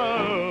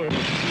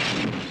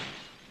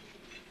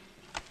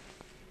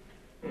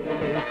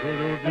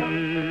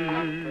любить.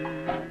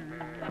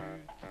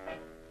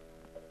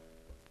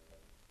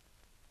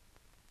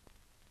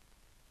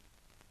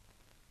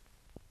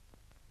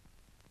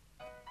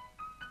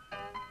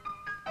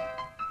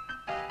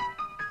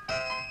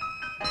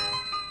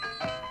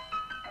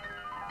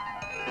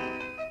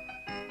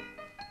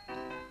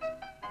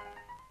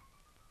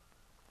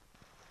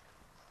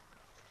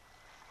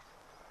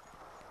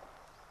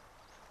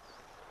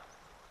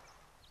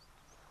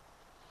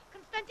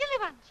 Константин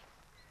Иванович.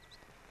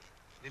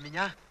 Вы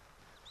меня?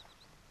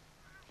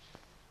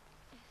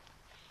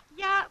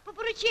 Я по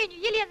поручению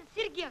Елены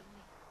Сергеевны.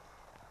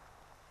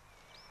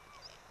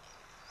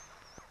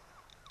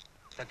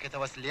 Так это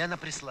вас Лена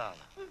прислала?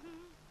 Угу.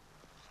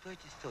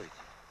 Стойте, стойте.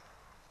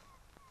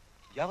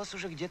 Я вас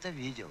уже где-то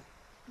видел.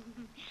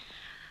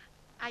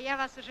 А я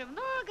вас уже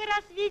много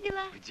раз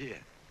видела.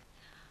 Где?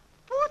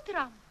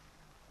 Утром.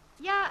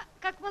 Я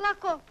как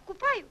молоко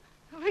покупаю,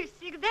 вы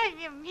всегда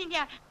мимо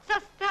меня со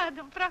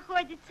стадом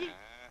проходите.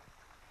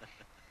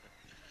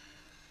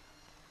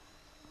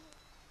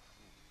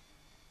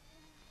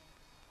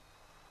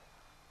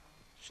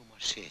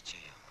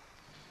 Сумасшедшая.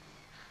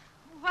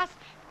 У вас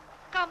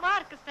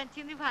комар,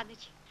 Константин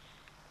Иванович.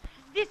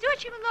 Здесь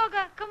очень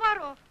много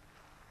комаров.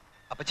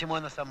 А почему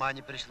она сама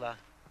не пришла?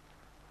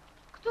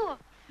 Кто?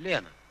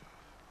 Лена.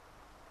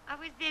 А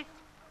вы здесь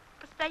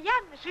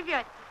постоянно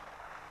живете?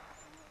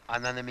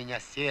 Она на меня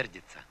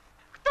сердится.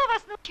 Кто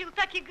вас научил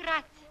так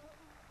играть?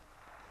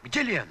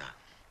 Где Лена?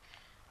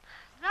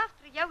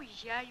 Завтра я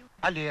уезжаю.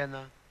 А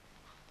Лена?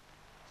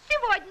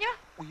 Сегодня.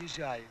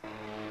 Уезжает.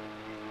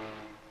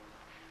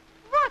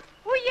 Вот,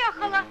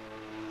 уехала.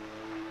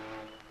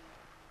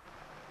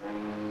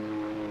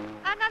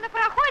 Она на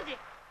пароходе,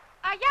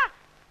 а я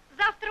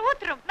завтра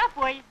утром на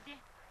поезде.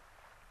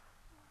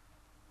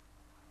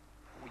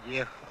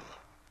 Уехала.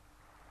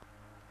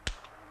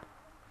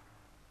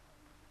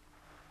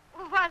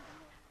 У вас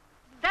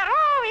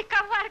здоровый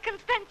комар,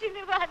 Константин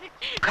Иванович.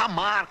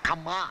 Комар,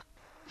 комар.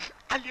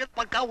 А Лена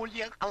пока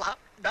уехала,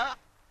 да?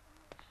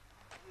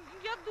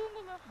 Я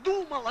думала.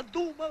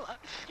 Думала.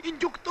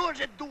 Индюк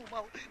тоже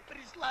думал.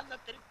 Пришла,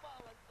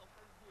 натрепалась.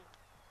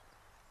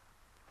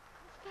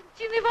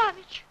 Константин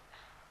Иванович.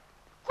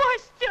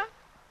 Костя!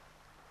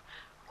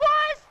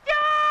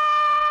 Костя!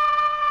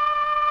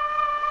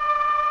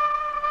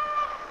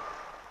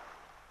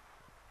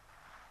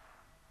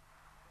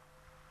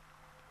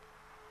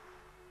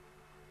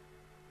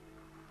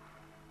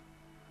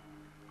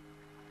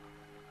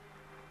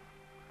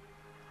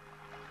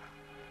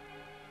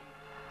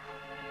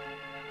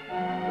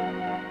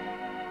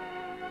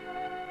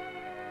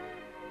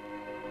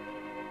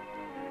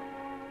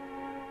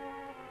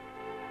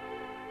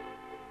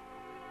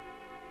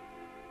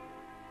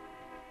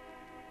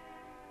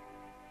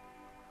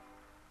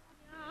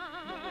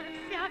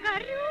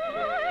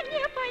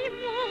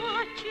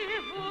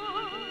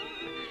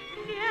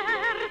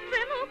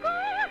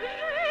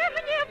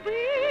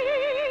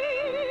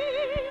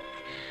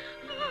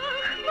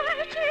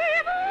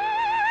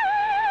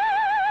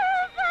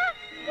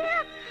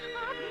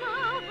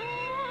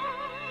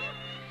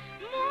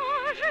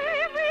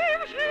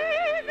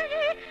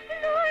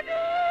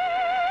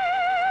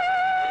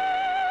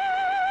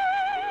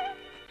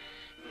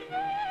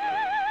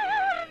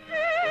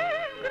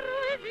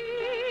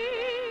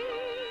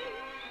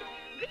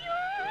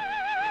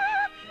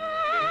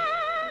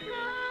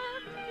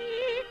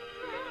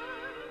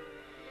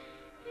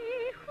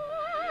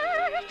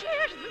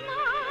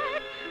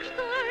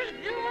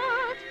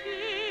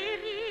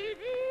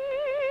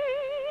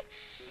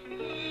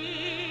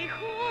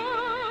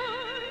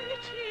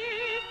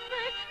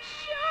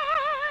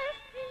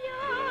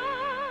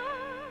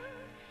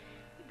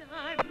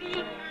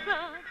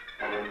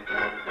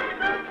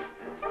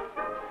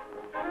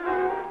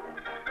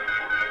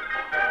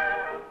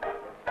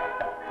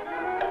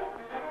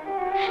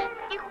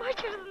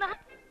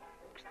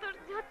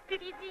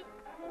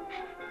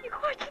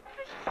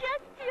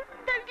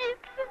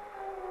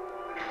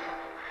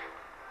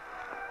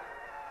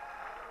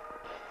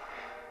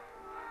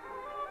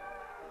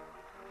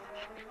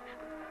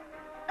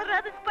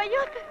 Радость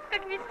поет,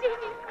 как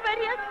весенний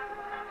скворец.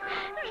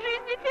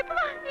 Жизнь ведь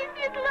тепла и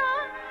светла.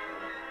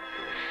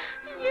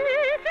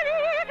 Если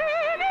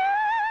верная,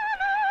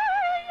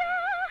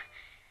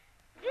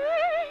 10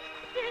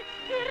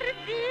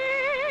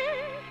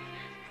 сердец,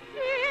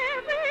 все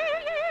мы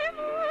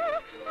ему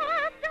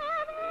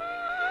отдавно.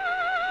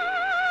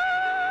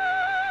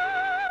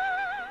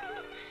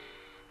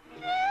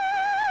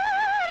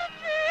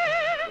 Сердце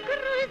в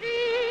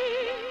груди,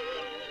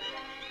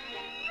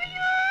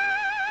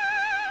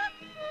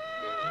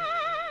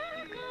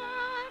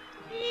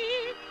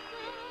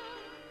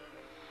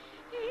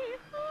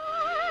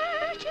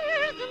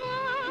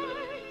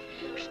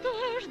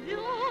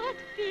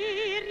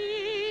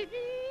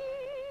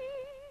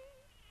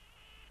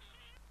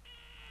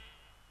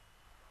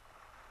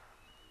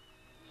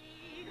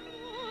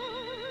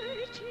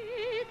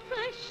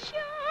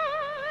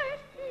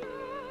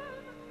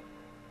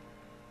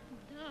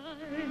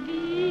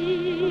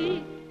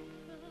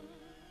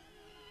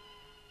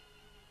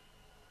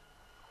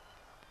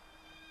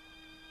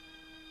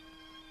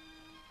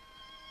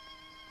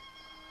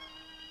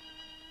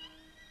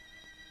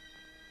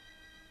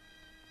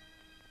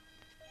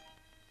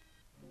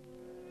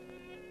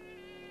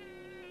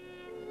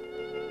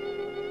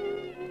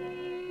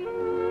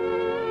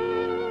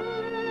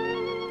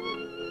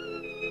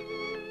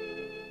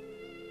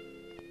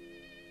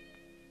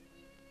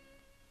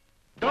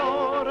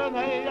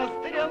 черная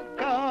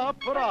стрелка,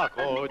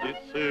 проходит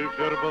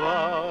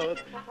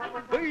циферблат.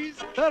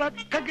 Быстро,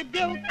 как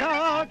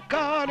белка,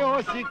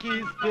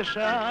 колесики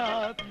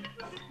спешат.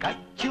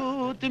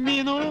 Скачут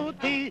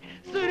минуты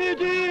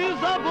среди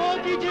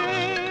забот и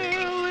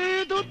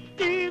дел. Идут,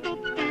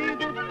 идут,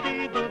 идут,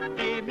 идут,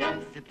 и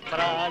месяц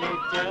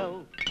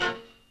пролетел.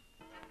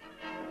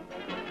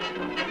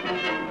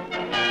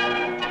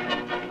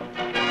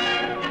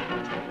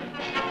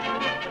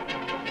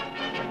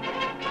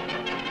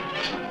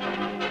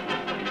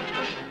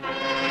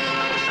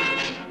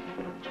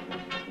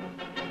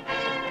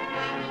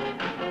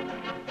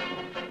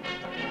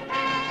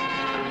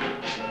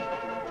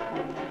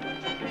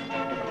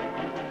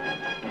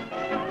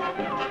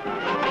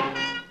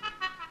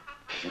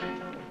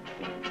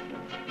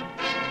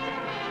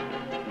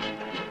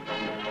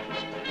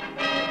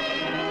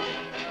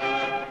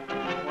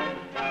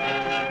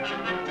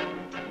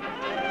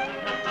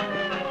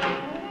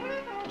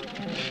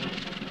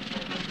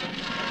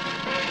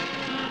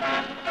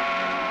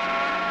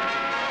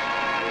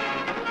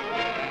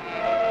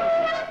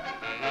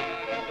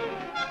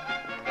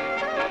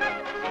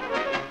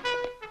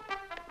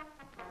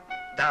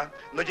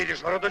 Но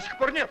дирижера до сих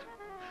пор нет.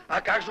 А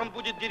как же он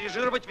будет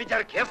дирижировать, ведь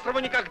оркестра его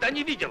никогда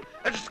не видел.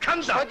 Это же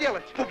скандал. Что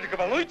делать? Публика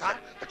волнуется? А?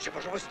 Так чего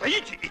же вы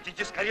стоите?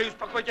 Идите скорее,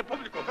 успокойте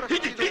публику. Хорошо,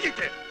 идите,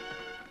 идите.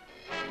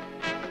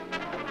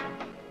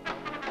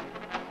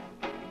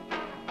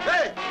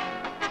 Эй,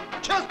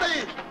 что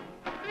стоишь?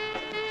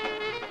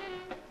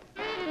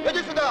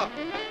 Иди сюда.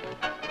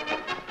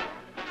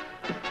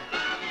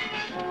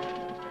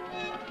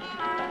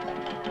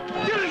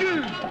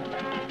 Держи!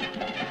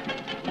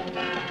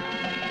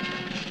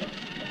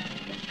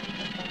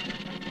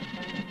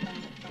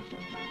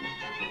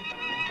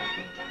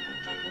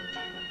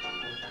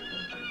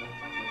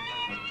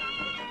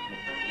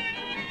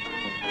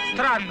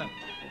 Странно.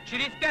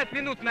 Через 5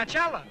 минут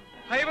начала,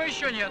 а его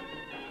еще нет.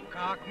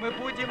 Как мы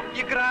будем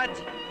играть?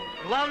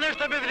 Главное,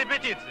 что без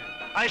репетиции.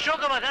 А еще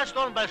говорят,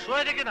 что он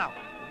большой оригинал.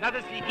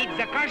 Надо следить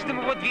за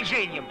каждым его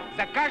движением,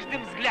 за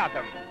каждым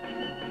взглядом.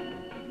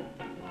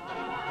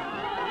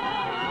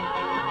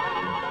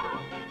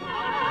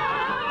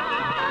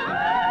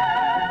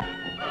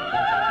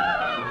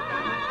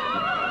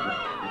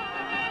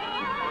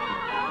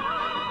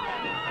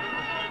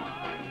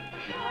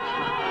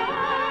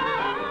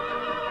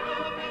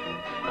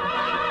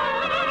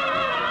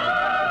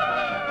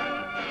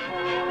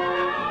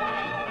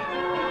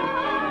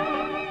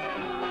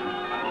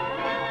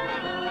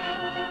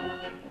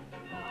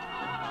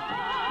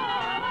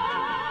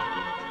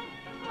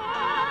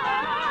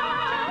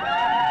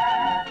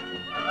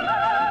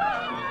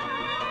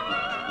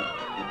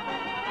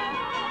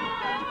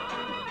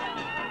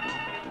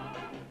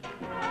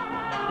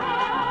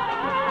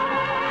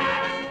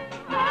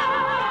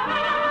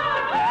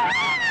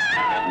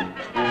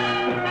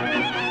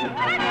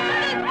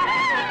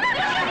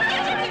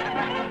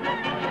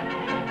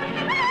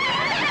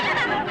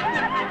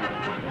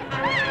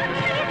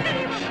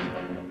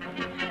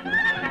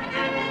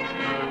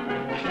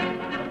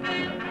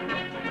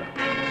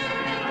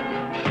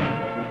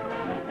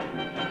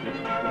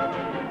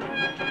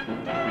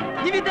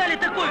 Не видали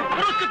такой?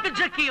 Русской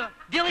пиджаки,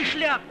 белой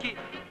шляпки.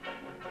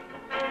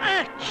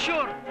 Эх,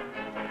 черт!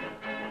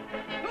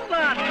 Ну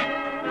ладно,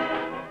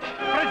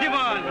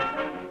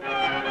 продевали.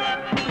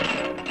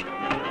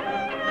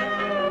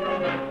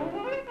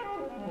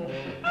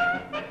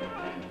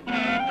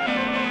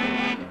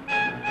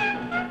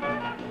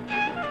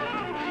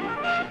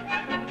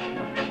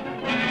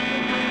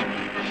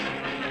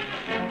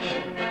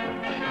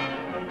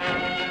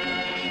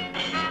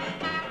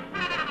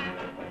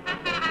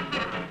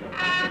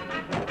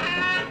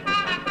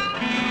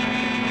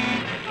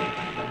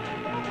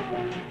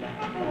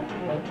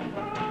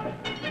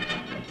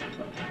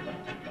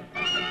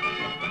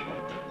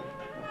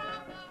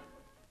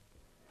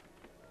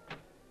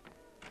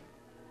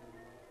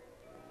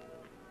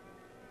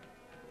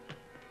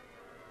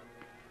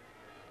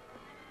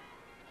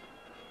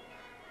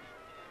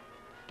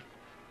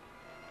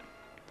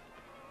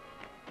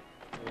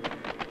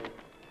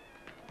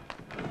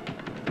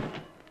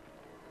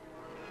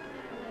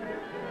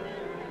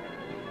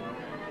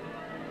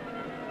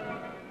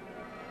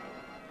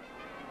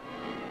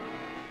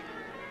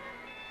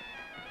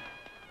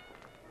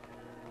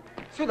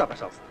 Сюда,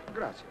 пожалуйста.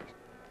 Грациас.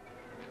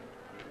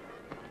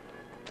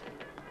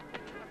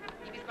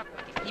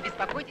 Не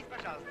беспокойтесь,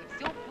 пожалуйста.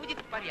 Все будет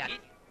в порядке.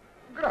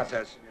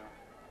 Грациас, сеньор.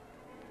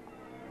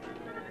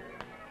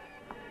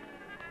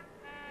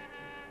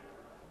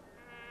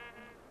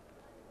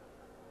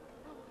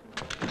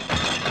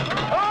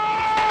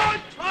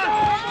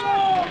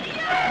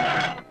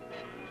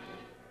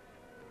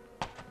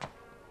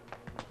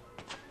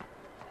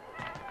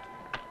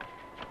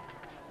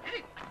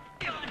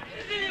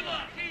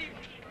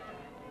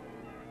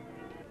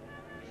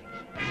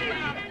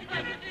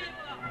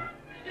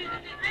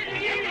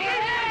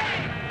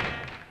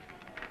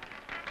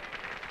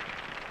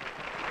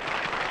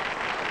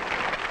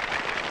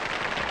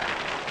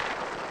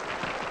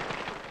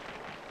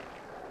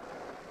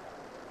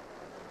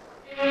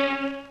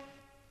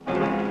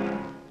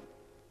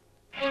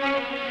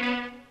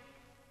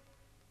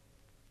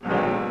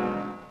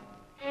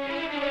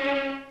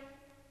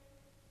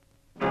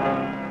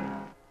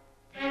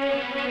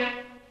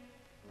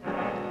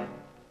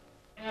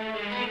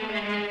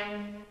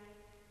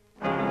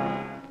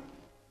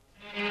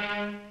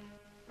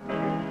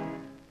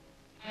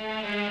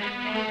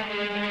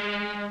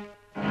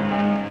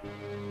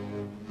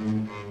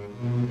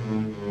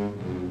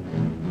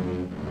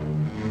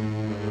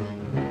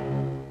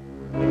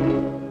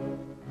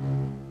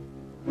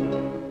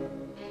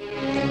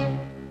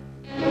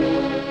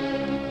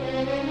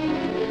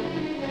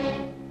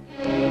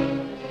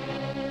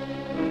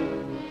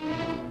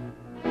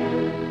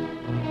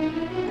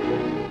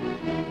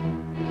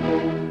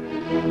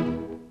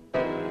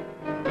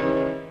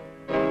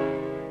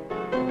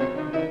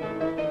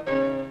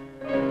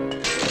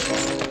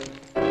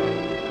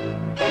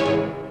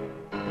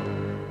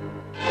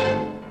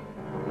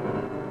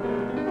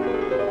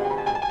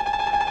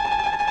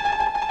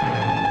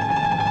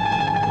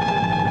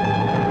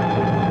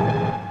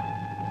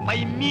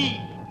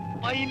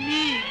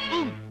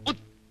 Вот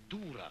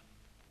дура.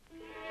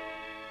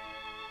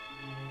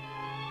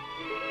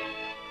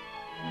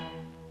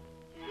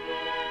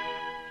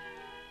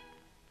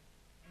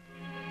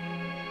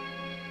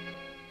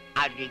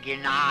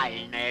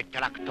 Оригинальная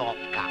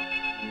трактовка.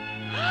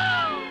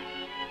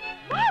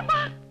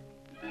 Мама!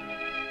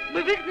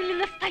 Мы выгнали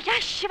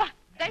настоящего.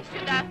 Дай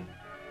сюда.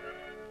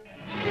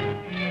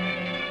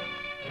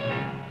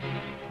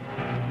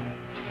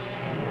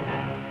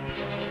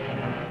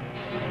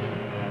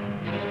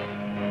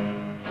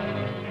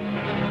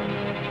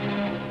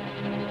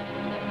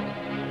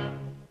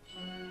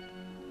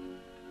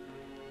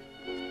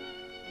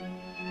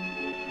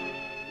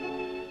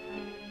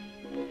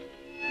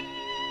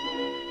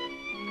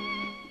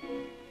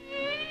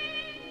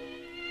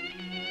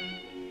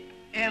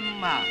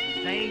 Эмма,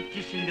 за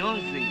эти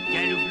слезы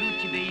я люблю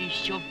тебя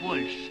еще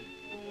больше.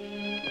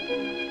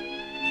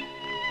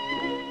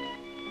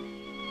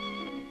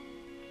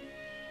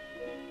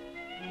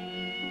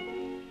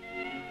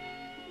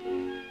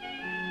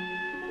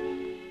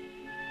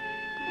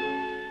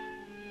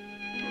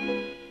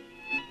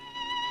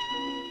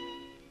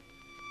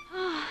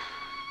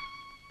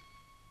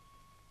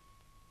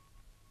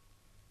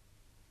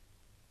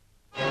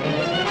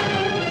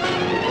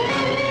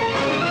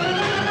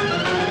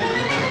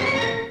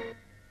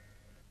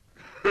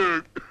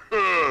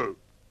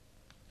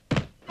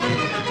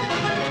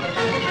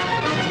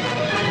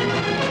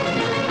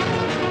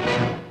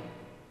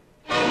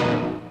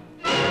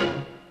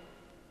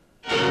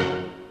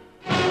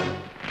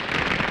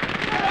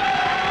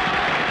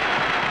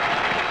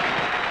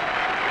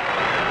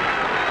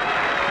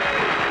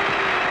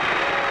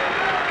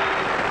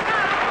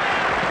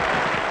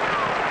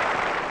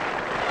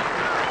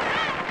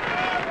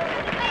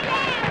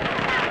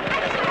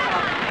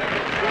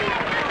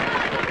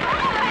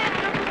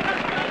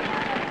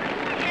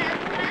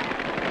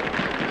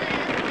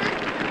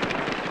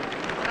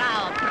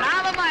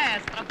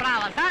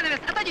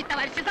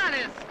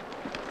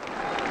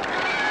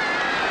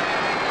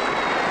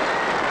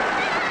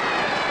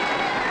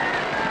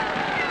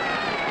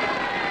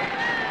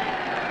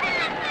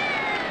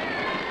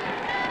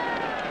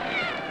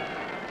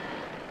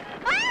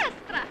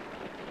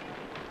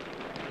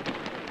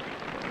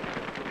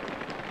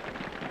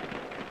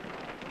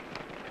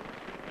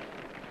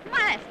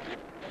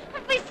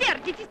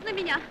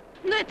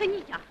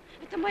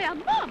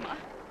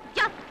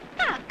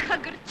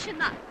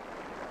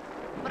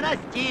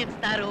 Простим,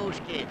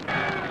 старушки.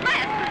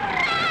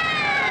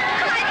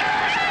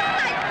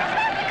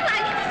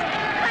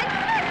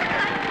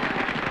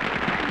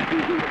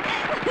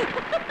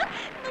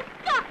 Ну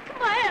как,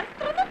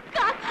 маэстро, ну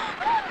как?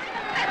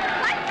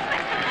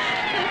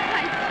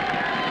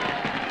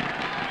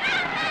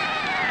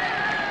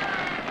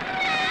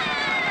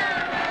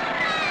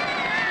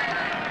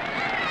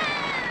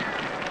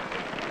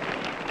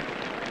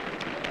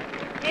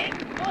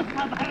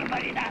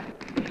 Барбаридад!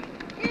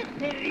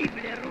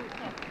 Terrible,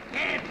 Руссо!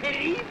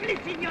 Terrible,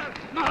 сеньор!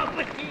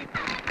 Новости!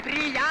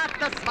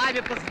 Приятно с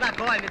вами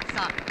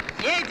познакомиться.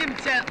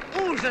 Едемте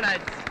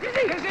ужинать.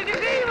 Держи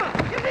его!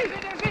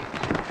 Держи!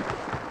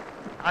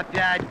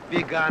 Опять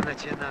бега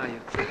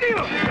начинают. Держи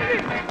его!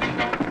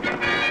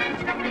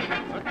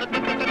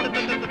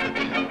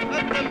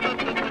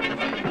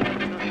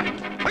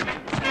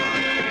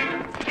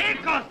 ¡Qué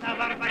cosa,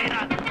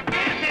 barbaridad!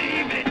 ¡Qué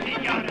terrible,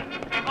 señora!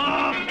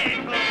 ¡Oh, qué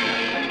cosa!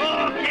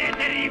 ¡Oh, qué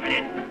terrible!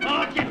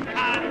 ¡Oh, qué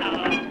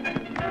escándalo!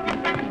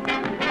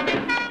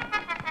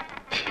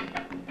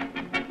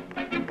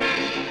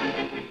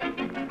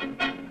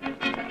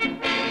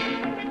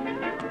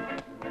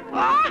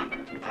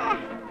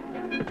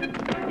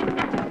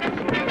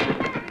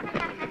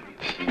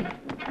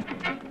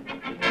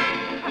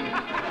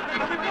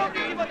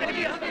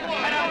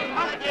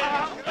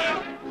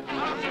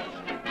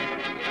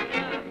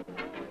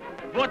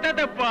 Вот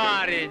это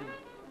парень!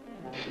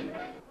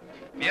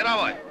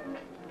 Мировой.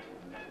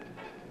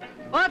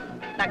 Вот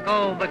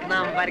такого бы к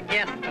нам в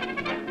оркестр.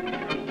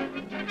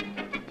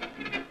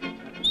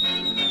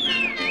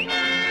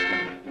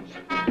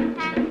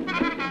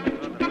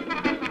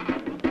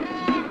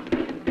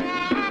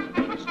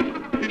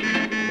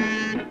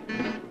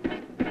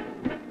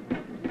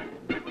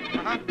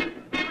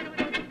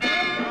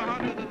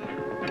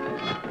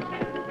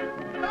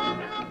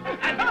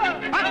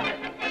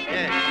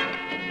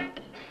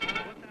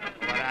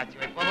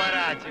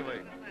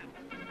 Поворачивай.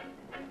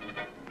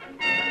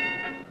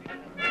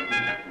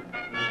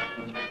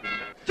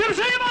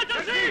 Держи его,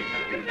 держи!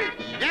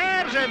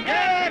 Держим!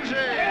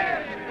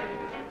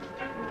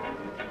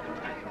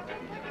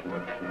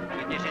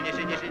 Ниже,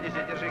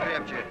 держи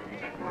крепче.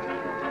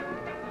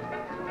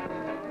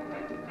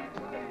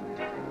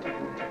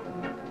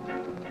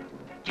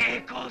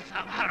 ¡Qué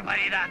cosa,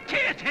 barbaridad!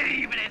 ¡Qué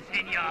terrible,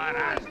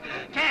 señoras!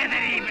 ¡Qué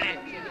terrible!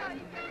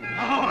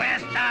 ¡Oh,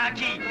 está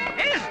aquí!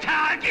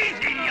 ¡Está aquí,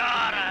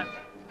 señoras!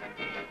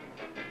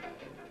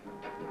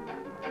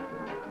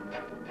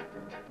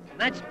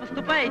 Значит,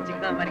 поступаете к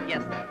нам в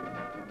оркестр?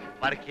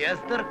 В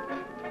оркестр?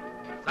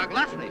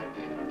 Согласны?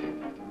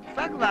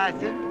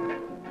 Согласен.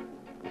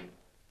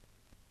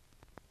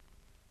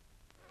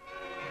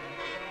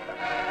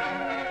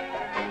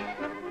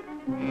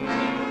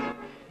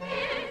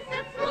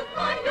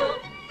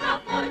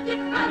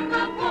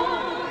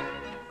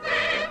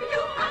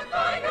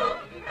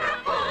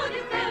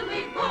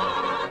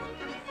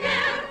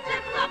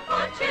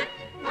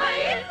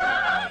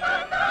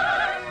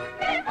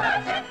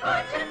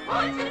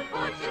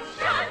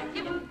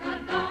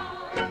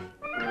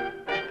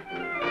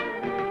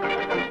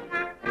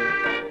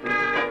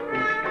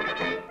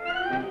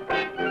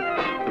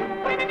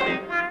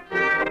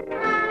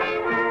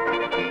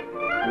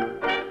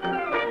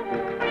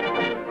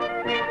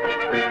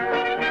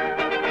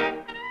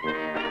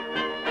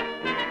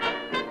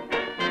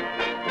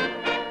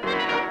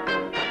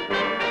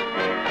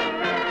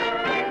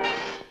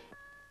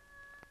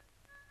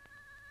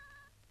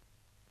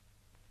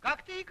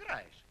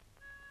 играешь?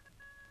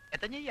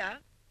 Это не я.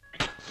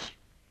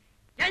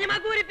 Я не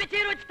могу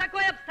репетировать в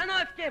такой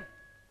обстановке.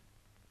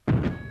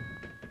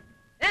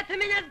 Это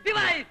меня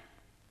сбивает.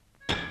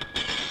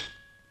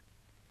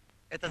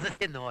 Это за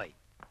стеной.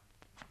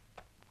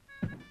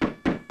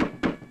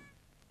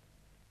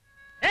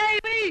 Эй,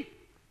 вы!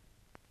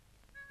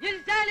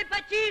 Нельзя ли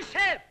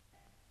потише?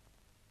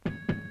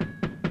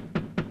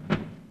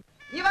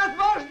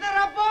 Невозможно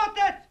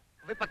работать!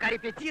 Вы пока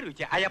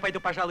репетируйте, а я пойду,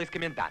 пожалуй, к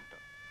коменданту.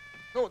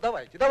 Ну,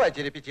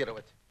 давайте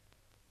репетировать.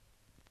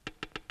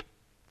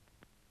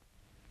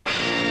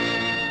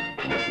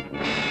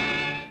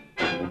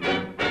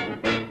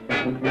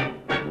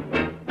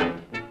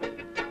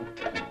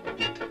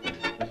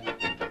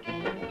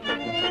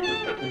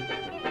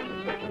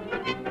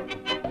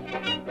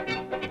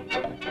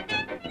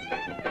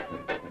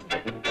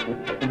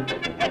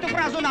 Эту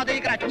фразу надо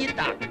играть не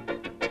так.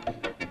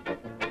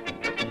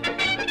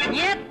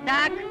 Нет,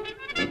 так.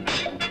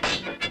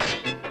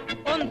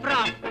 Он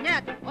прав.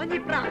 Нет, он не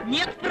прав.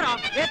 Нет,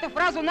 прав. Эту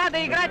фразу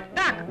надо играть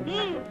так.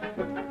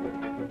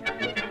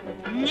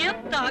 Нет,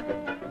 так.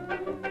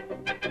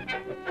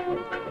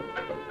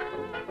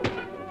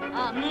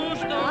 А, ну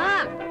что?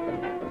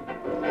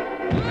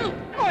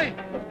 Ой!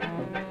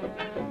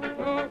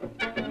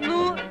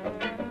 Ну,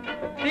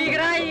 ты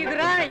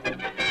играй.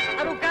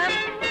 А рукам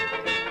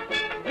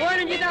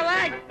волю не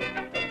давай.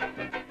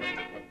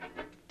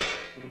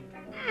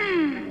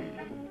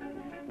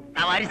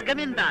 Товарищ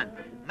комендант,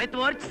 мы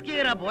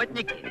творческие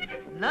работники.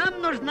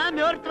 Нам нужна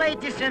мертвая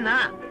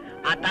тишина.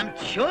 А там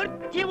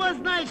черт его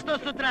знает, что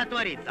с утра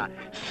творится.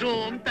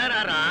 Шум,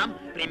 тарарам.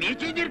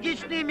 Примите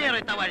энергичные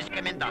меры, товарищ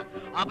комендант.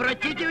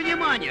 Обратите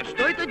внимание,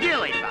 что это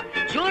делается.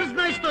 Черт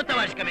знает что,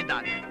 товарищ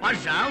комендант.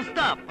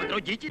 Пожалуйста,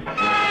 потрудитесь.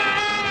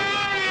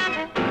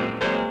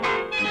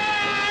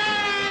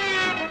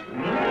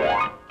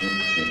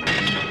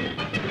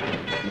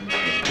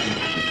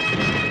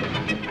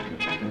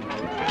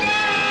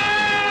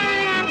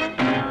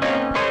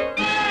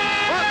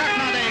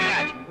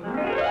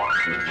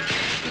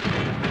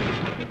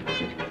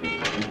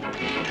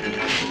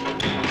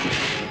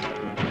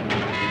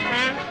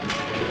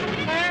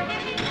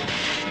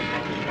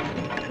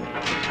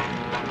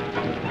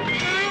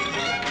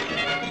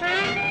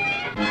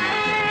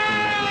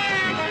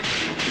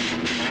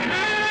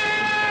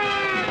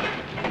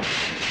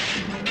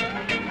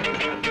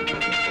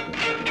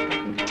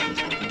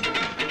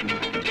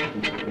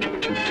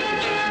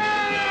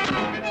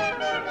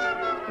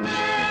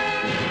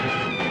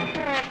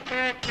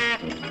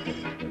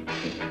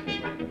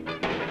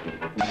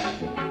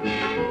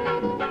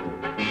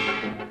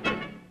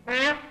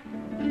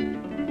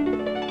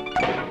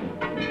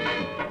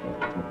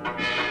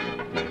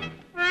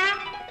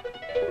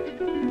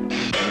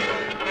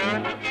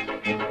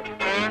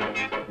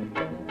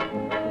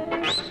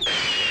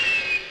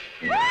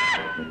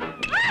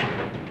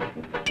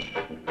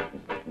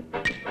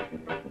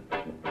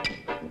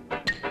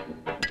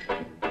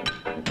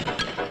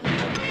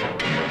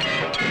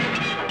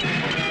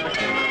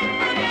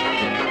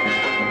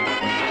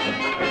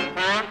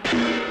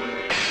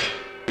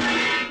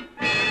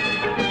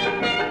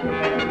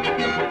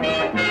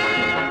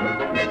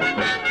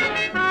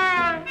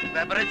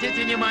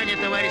 Обратите внимание,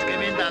 товарищ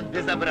комендант,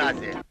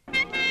 безобразие.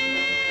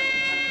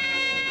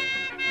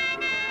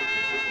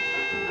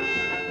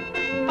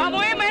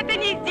 По-моему, это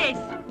не здесь.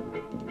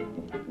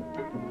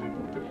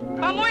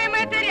 По-моему,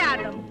 это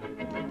рядом.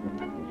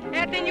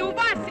 Это не у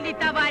вас ли,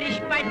 товарищ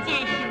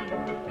Потехин?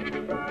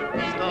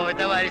 Что вы,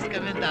 товарищ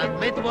комендант,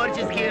 мы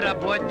творческие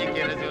работники,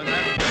 разве у нас...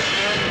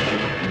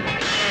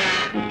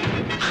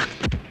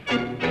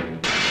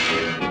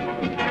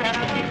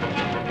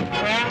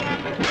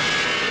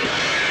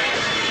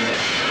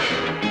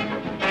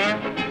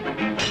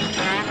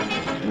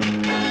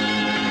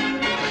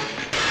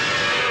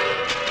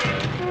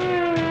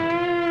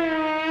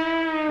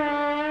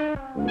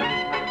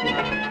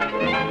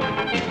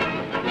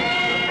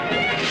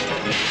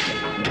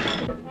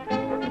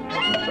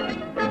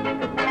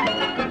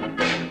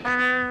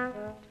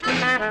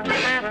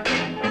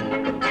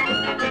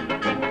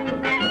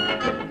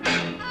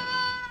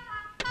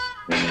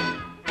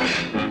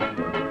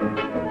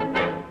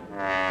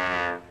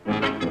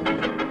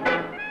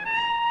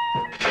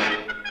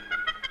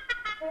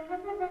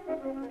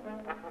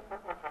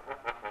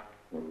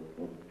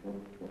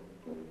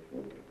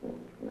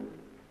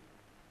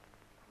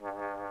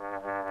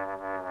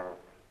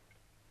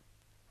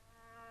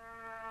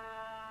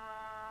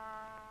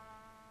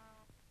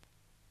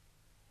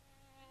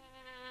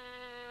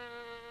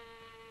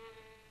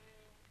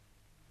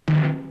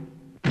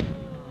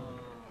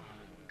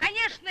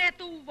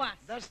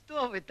 Да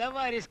что вы,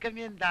 товарищ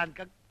комендант,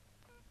 как...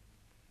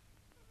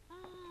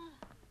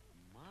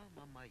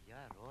 Мама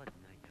моя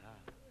родная.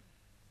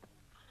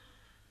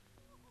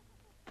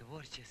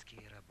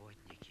 Творческие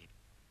работники.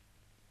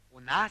 У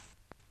нас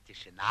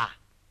тишина.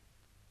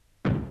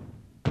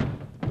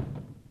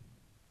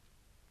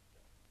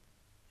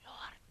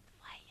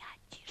 Мертвая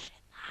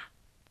тишина.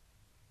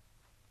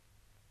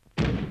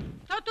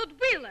 Что тут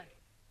было?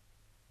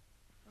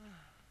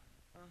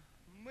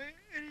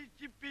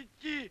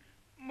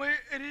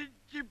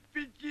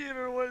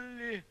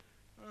 репетировали.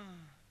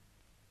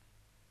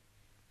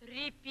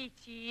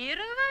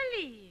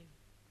 Репетировали?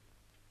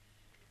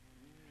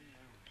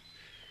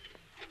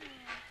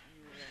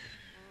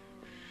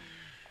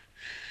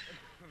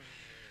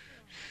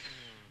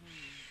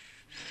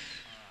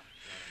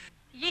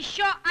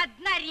 Еще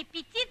одна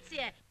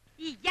репетиция,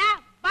 и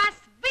я вас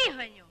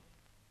выгоню.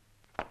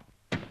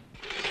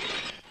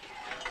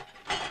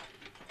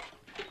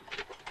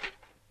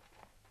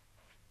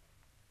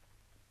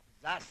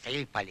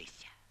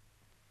 Засыпались.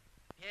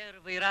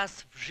 Первый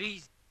раз в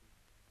жизни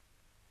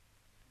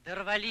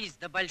дорвались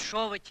до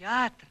Большого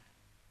театра.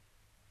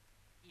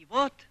 И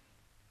вот,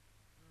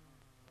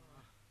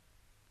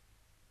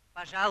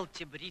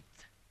 пожалуйте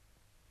бриться.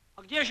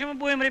 А где же мы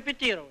будем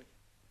репетировать?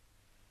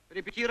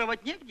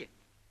 Репетировать негде.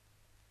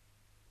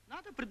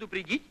 Надо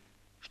предупредить,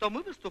 что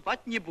мы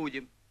выступать не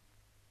будем.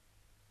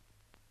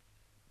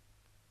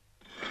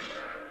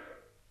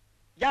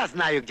 Я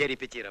знаю, где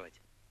репетировать.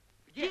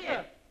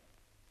 Где?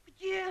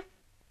 Где?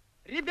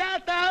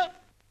 Ребята,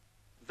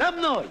 за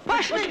мной!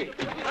 Пошли!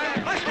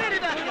 Пошли,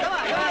 ребятки,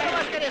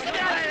 давай, скорее,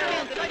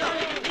 собираем инструменты, пойдем.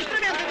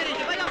 Инструменты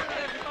берите, пойдем.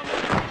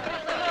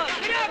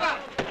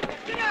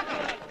 Серега,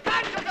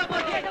 Танька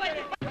заботит.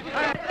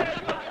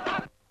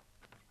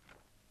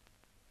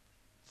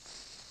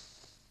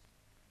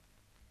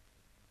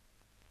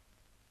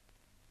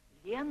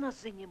 Лена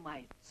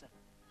занимается.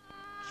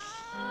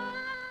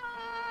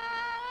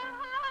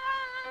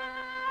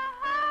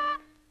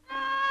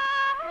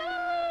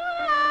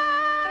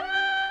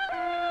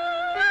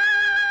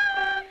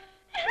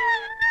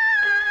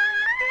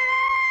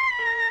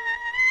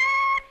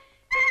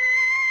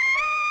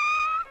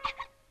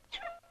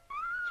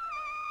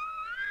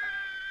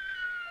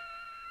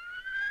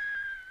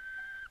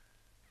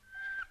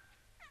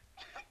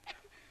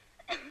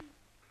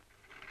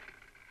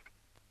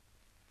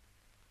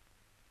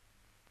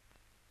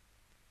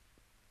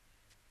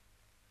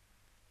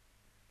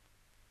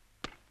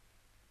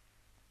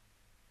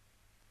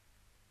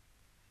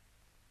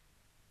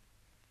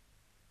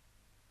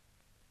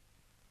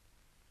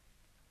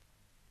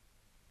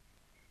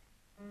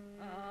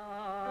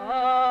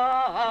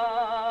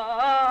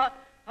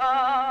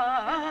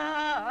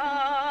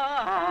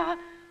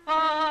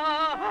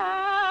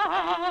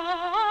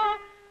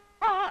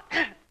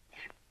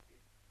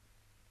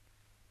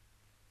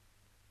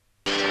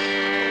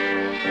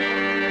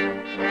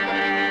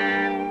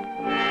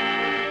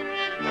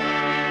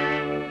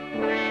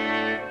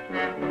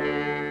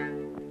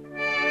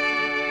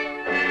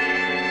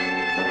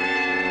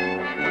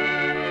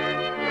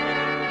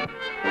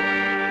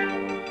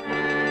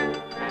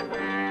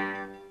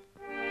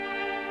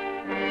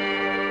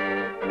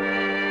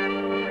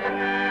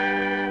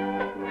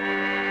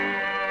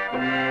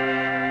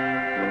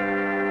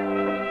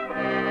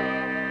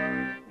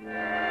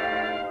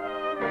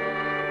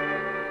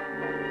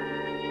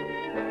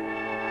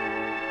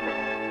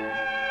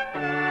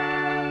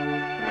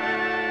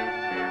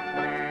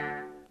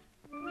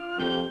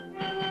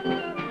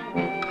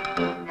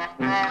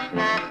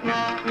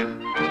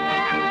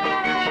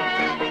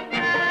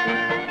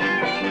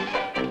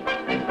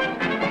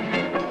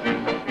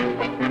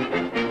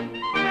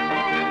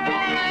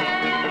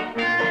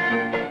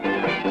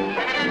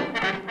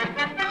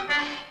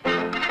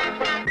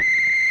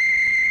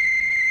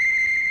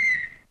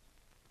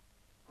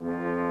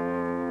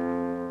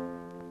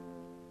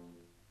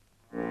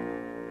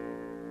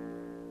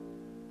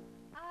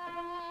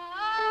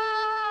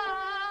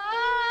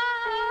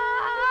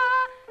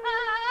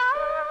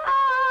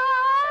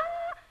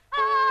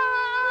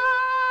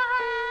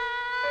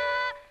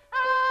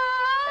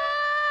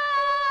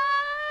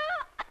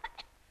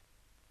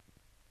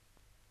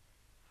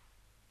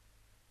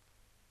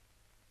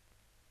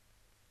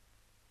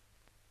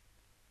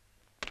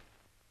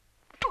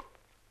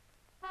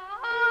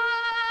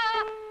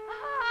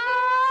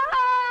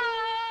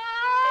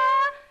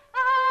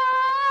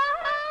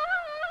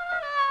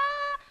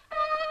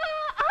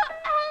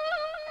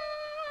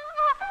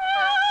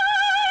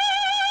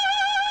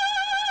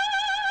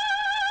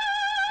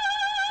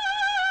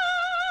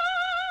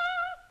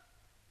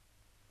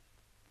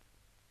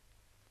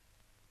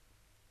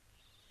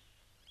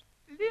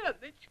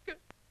 Леночка,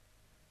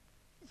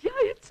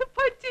 яйца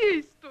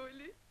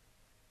подействовали.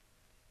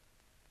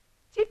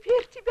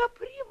 Теперь тебя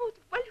примут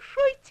в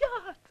Большой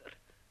театр.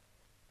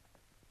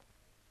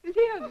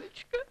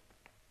 Леночка.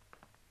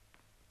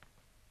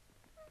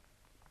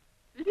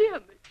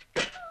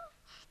 Леночка,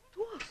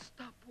 что с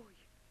тобой?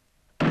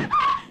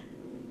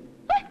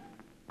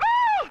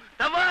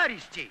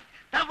 Товарищи,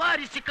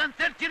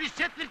 концерт через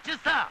четверть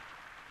часа.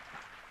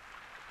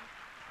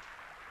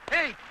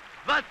 Эй,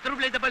 20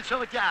 рублей до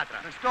Большого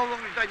театра. Ну что вы,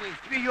 гражданин,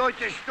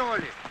 смеетесь, что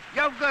ли?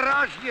 Я в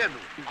гараж еду.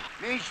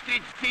 Меньше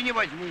 30 не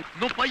возьму.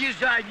 Ну,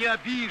 поезжай, не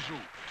обижу.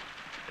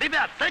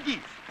 Ребят, садись.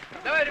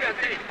 Давай, ребят,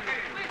 бери.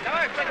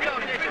 Давай,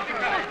 пойдем.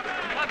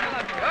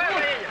 Давай,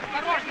 поедем.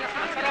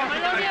 Осторожно.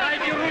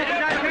 Дайте руку.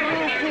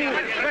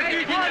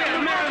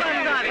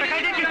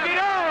 Проходите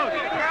вперед.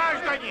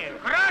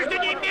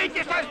 Граждане,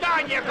 имейте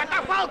создание.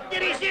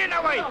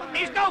 Стой!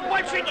 Листов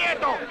больше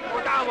нету!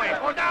 Куда вы?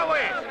 Куда вы?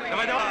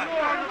 Давай, давай!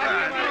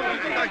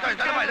 Стой,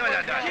 давай!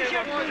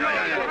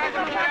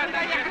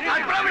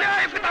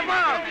 Отправляем в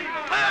автомат!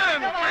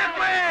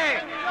 МПП!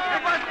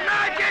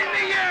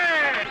 Любознательные!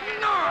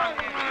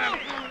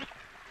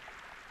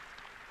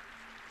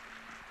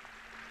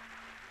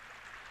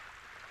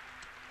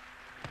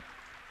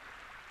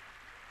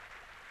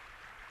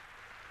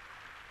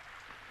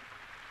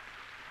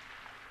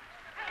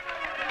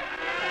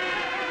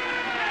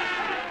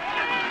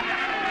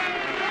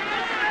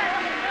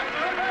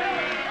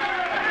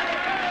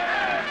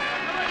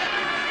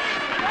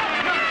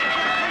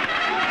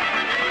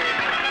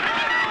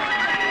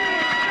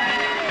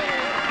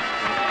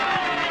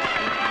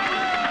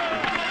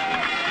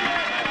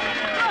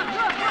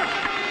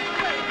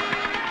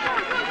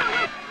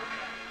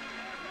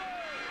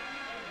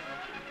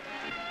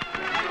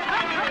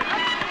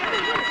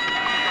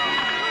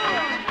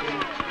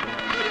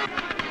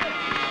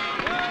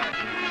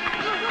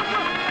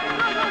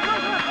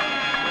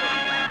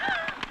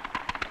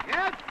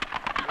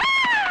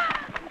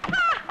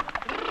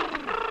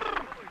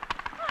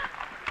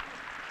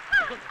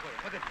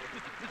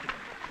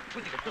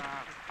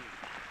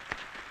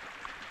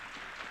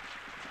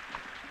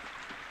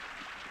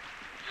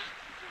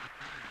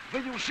 Вы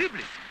не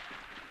ушиблись?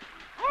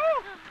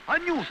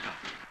 Анюта!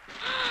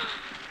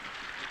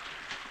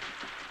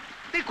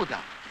 Ты куда?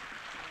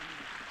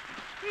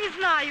 Не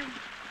знаю.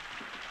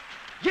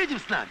 Едем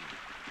с нами?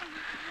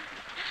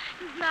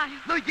 Не знаю.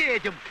 Ну,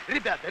 едем.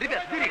 Ребята,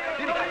 бери.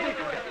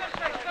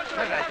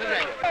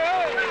 Сажай.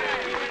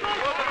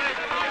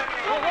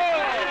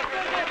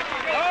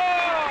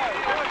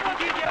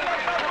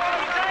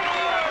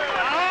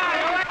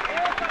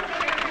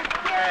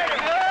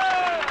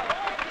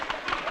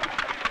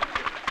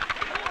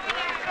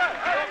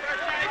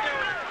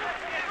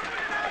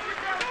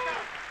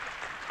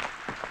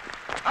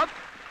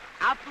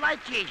 А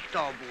платить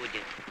кто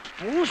будет?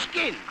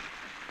 Пушкин?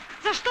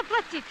 За что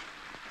платить?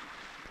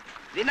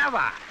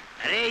 Виноват.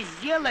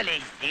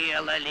 Сделали.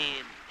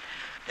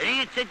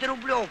 30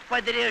 рублев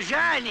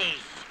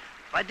подряжались.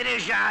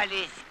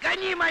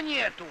 Гони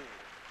монету.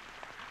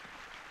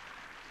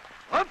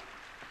 Оп.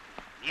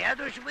 Нет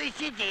уж, вы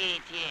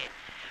сидите.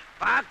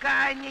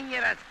 Пока они не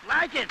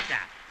расплатятся,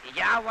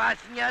 я вас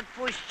не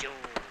отпущу.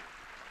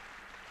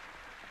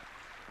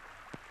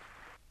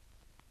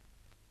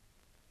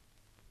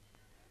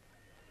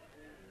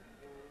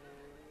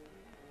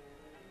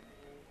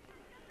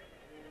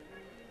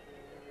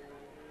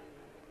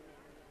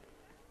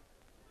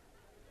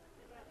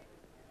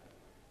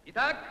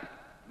 Итак,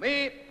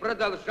 мы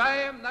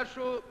продолжаем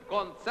нашу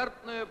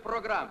концертную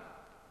программу.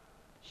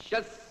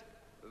 Сейчас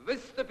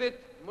выступит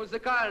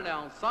музыкальный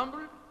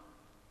ансамбль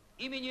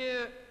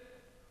имени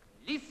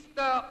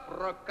Листа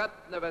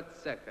прокатного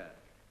цеха.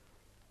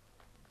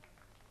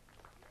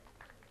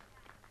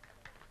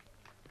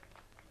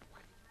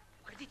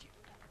 Уходите.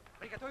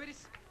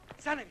 Приготовились?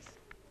 Занавес.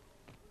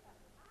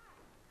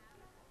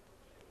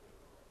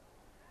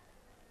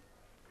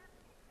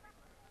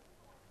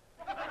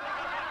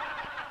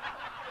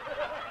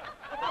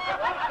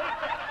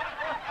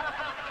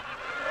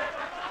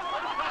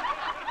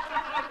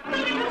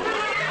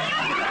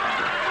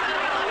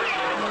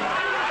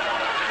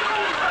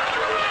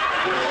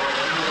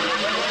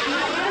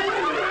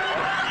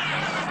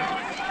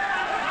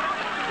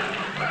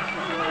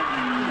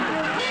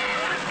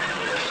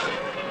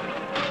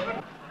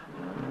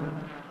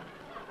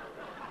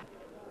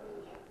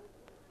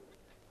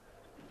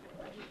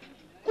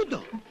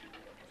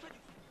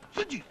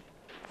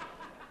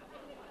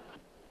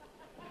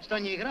 Что,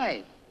 не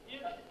играет?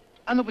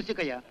 А ну,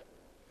 пусти-ка я.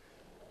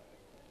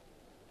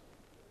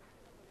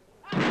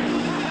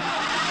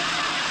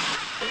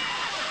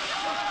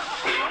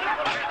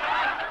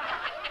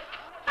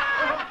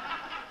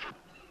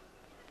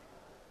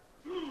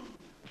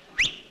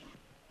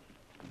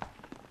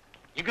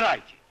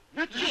 Играйте.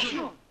 На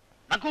чё?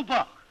 На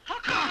губах.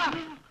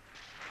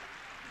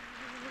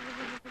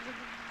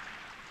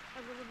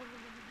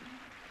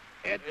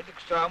 Это ты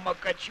сам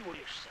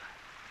окочуришься.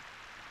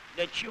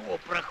 Для чего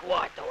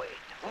прохватывает?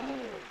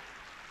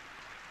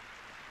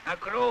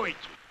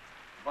 Накройте,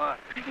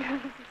 барышня.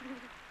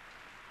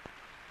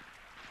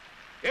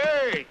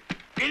 Эй,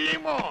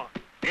 Пилимон!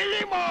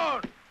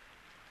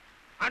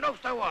 А ну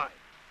вставай!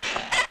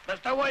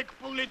 Доставай-ка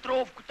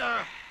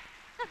пол-литровку-то.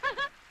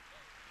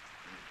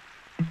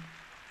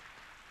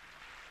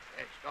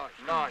 Эй, стой!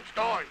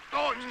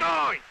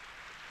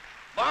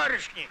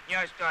 Барышни не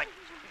останется.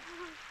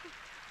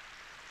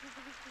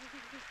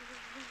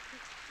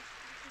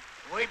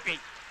 Выпить.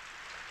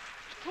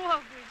 Что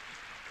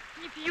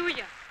вы? Не пью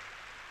я.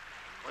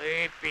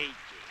 Выпейте.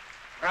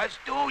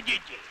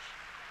 Простудитесь.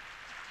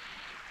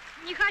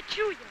 Не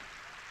хочу я.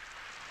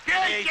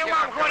 Пейте,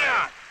 вам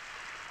говорят.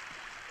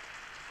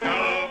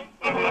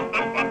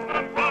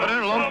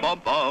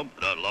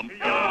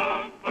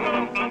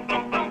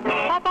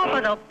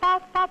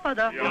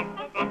 Папа-да.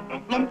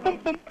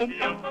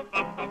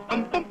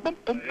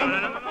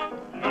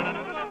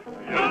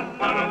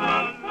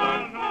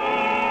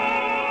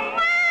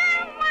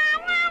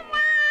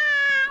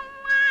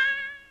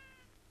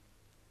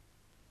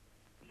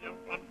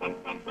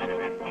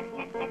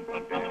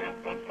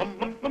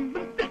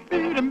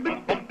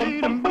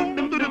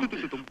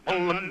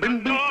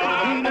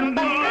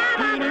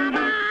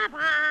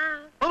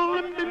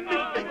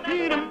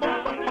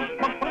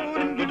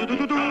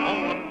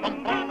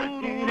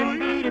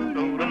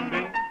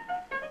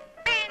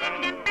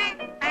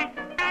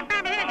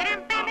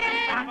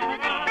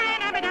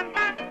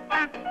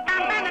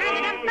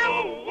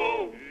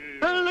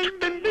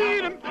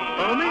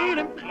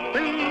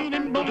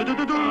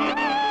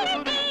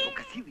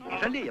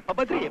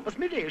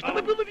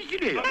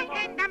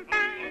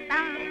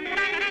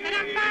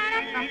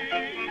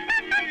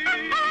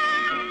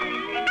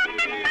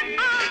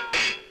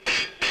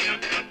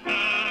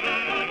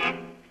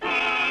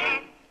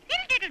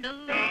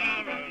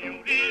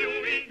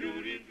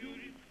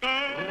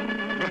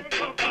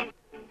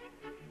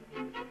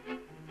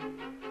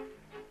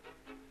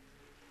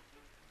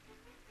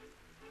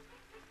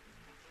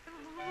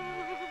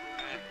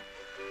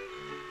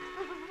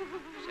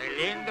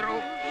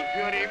 Цилиндру с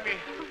перьями.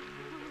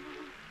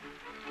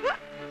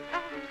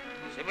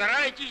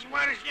 Собирайтесь,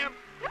 барышня.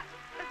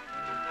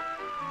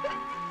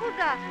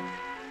 Куда?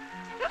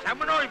 Со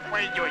мной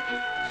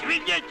пойдете.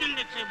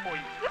 Свидетельницей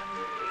будете.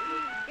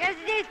 Я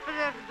здесь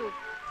подожду.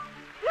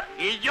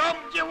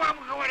 Идемте, вам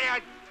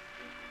говорят.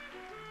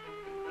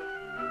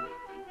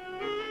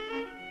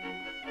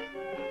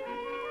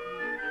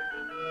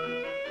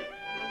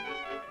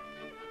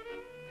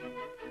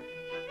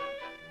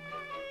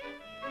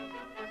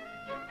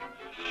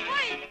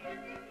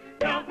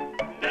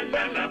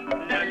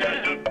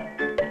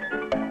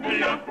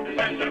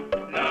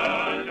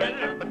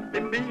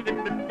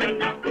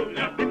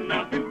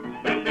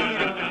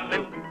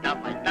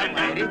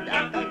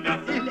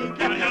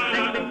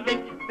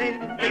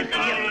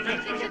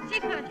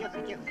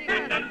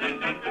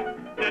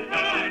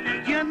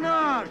 Где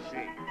наши?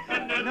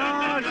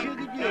 Наши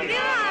где?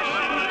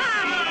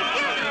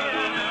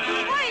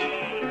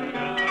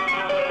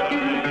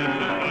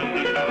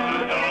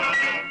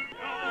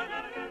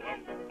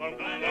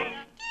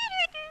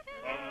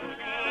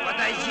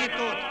 Подожди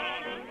тут.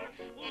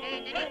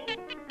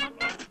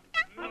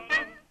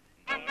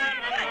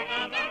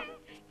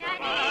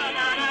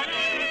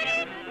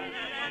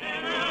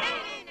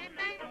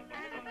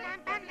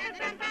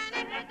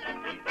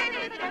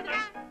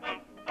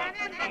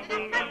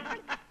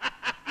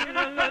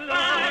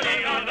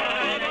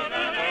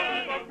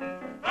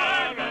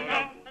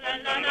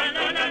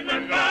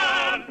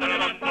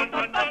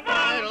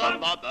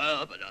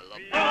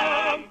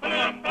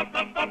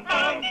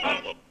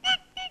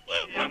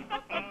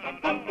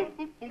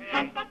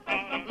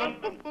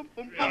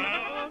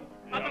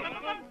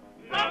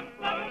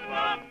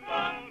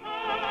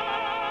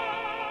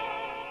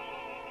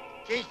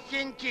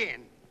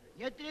 Честенькин,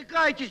 не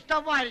отрекайтесь,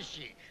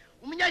 товарищи.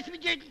 У меня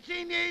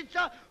свидетельница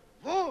имеется.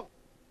 Во!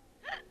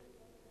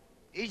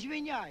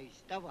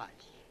 Извиняюсь, товарищи.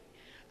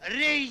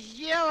 Рейс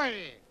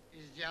сделали?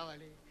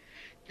 Сделали.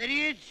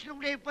 30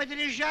 рублей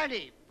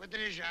подряжали?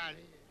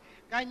 Подряжали.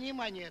 Гони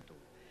монету.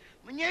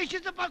 Мне еще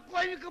за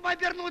покойником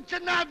обернуться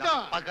надо.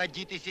 Да,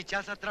 погоди, ты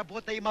сейчас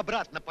отработаем,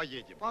 обратно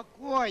поедем.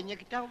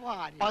 Покойник,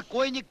 товарищ.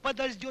 Покойник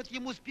подождет,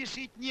 ему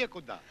спешить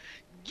некуда.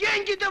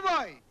 Деньги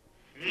давай!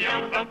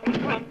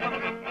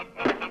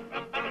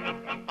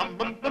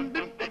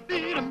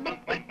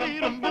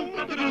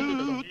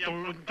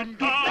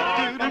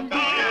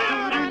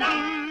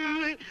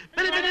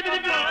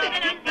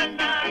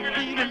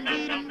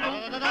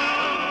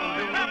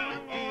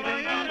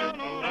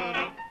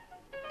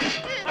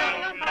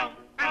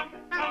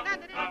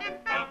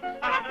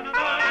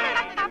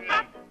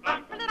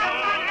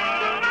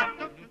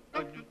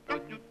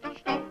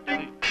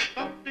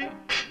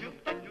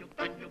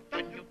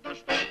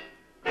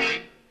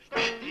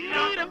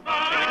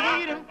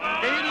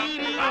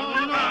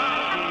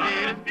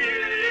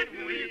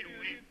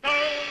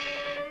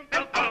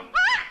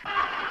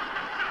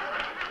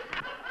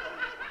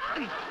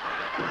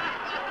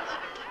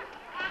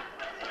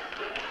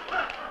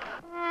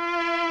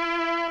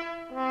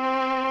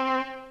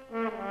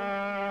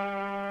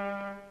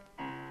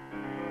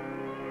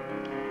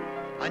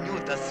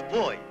 Анюта,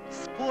 спой,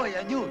 спой,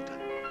 Анюта.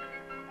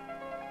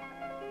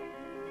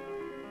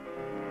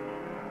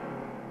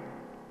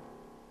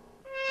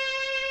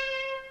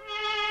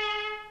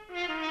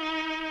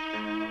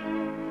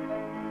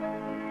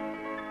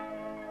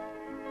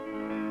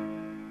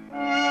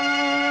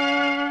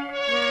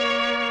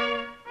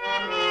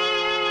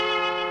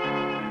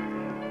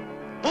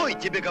 Пой,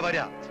 тебе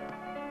говорят.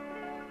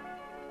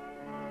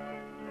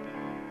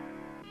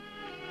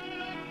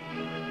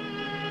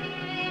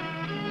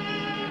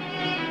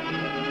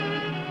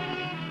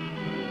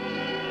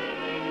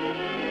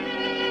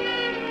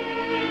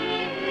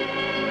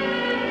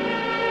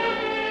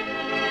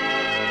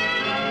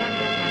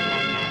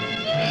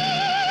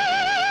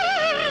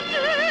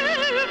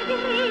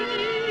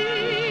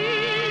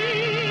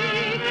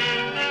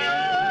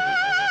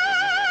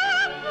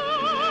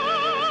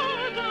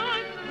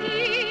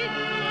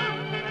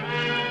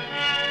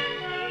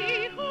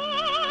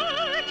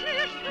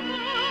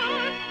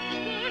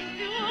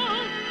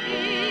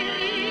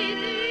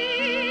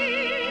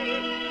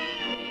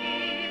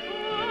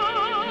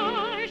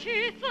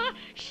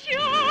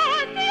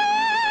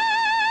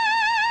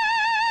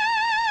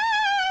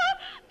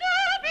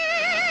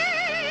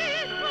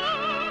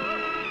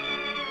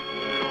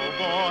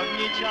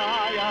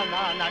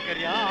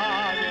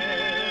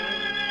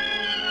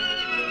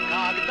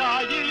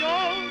 Когда ее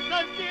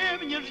совсем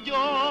не ждешь,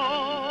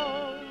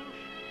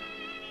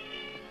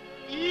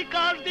 и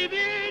каждый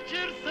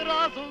вечер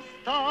сразу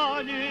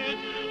станет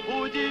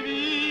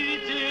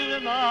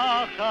удивительно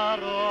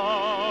хорош.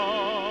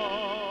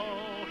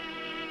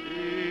 И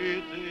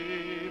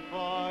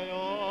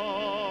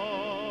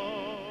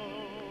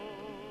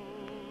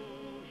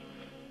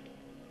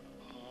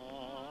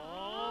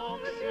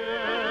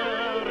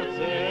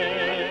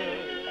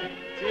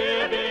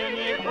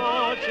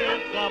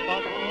сердца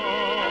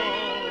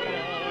покоя.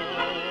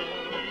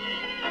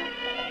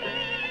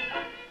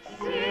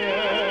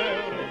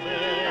 Сердце,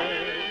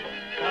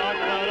 как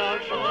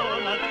хорошо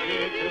на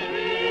свете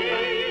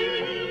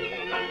жить.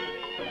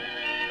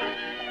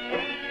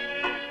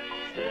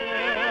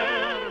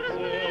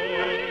 Сердце,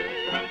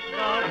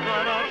 как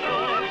хорошо,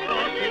 что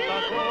ты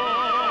такое.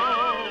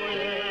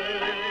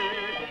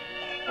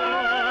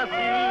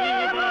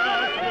 Спасибо,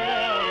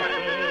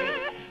 сердце,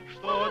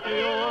 что ты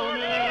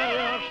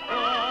умеешь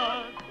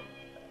так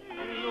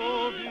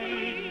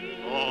любить.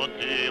 Что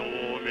ты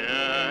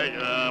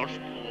умеешь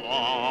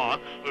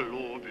так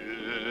любить.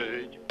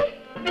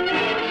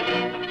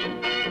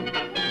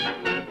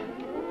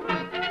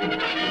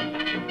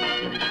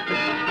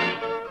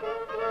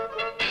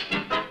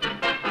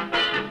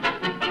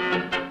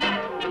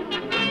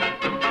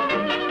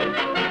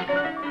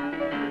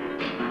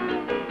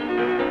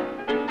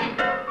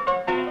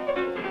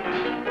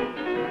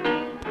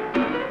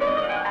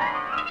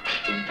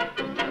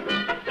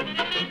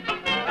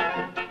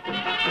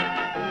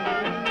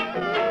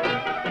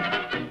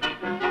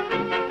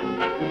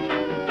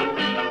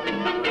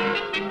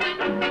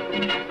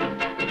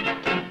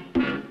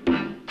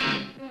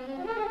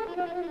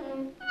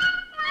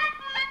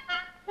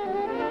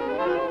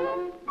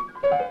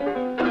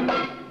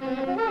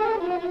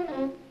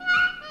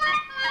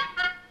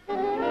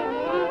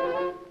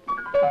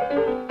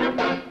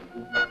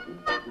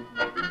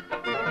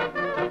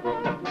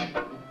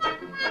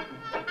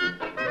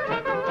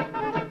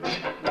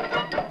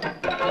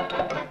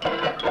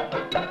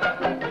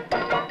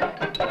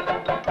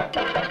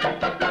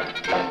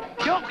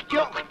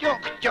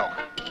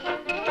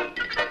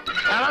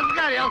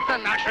 Разгорелся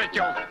наш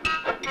утюг.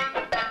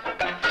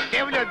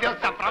 Ты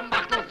влюбился,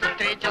 промахнулся,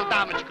 встретил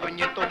дамочку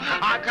не ту,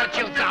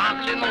 огорчился,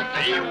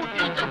 оглянулся и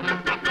увидел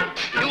красоту.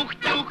 Тюх,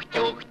 тюх,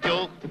 тюх,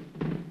 тюх.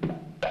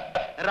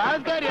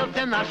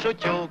 Разгорелся наш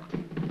утюг.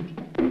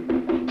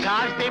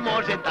 Каждый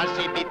может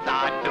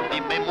ошибиться, от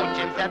любимой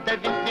мучимся, да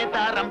ведь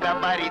недаром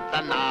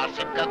говорится, на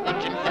ошибках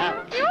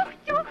учимся. Тюх,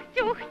 тюх,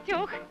 тюх,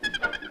 тюх.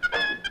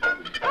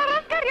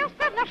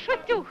 Разгорелся наш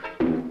утюг.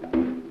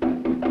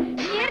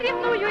 Не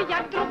ревную я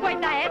к другой,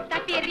 да это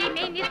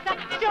переменится.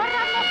 Все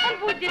равно он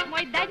будет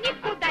мой, да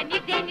никуда не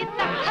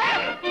денется.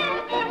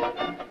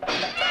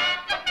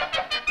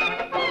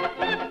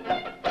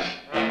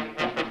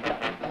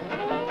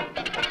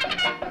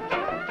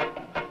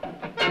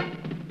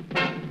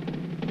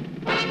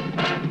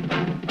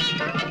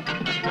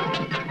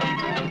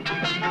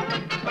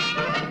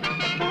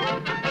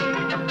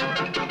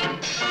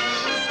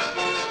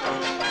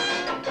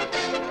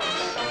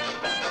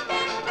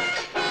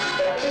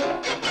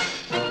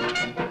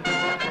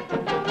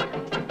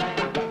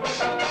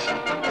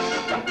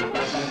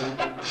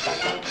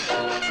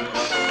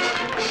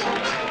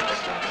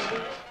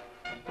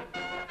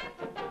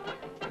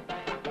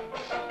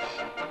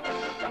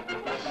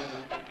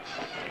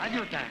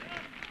 Анюта,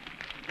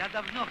 я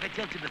давно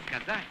хотел тебе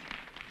сказать.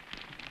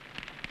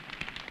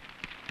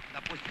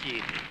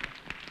 Допусти.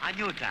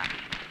 Анюта,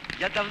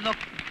 я давно...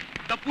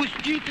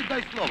 Допусти ты,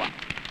 дай слово.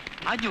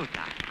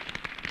 Анюта,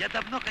 я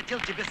давно хотел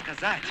тебе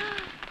сказать.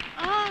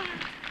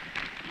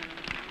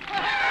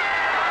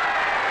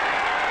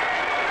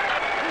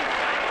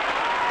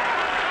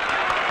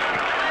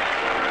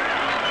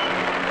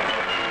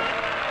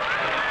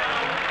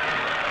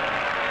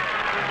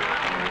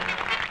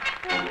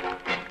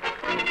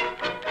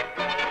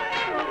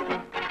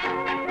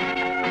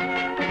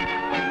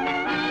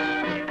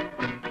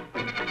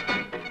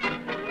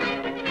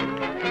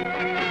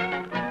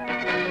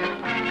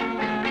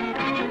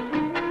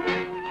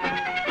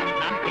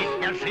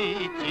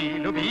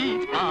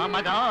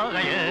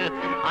 Помогает,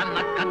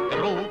 она как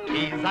друг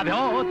и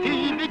зовет,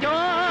 и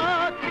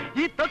ведет.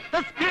 И тот,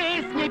 кто с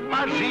песней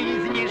по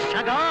жизни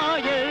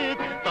шагает,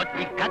 тот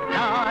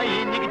никогда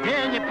и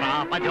нигде не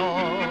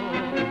пропадет.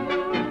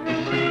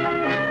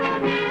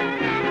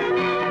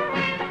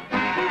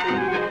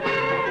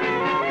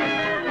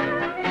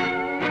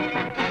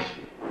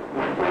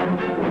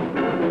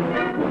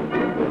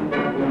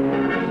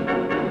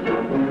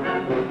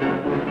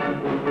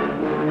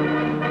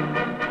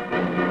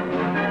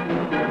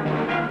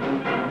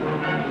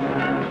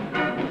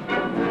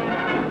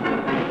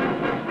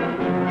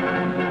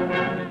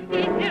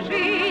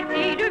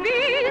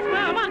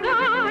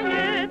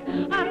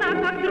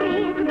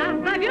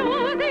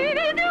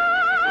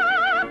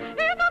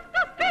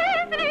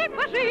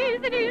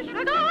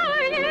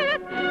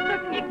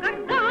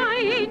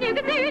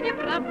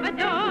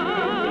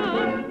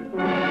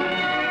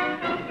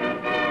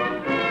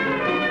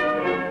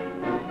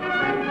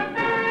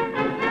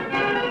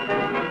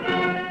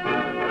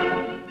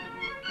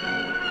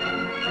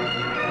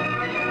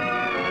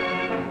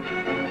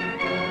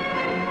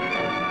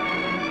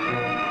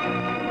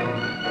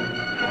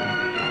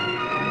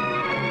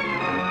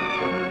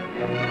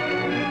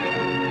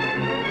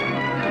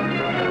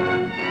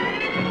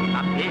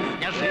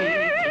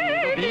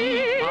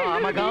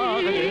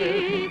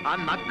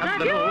 Она как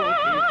друг и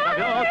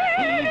зовет,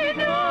 и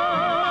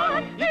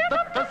ведет. И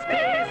тот, кто с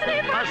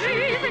песней по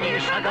жизни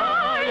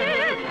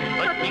шагает,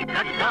 тот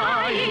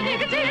никогда и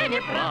нигде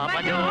не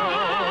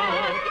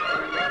пропадет.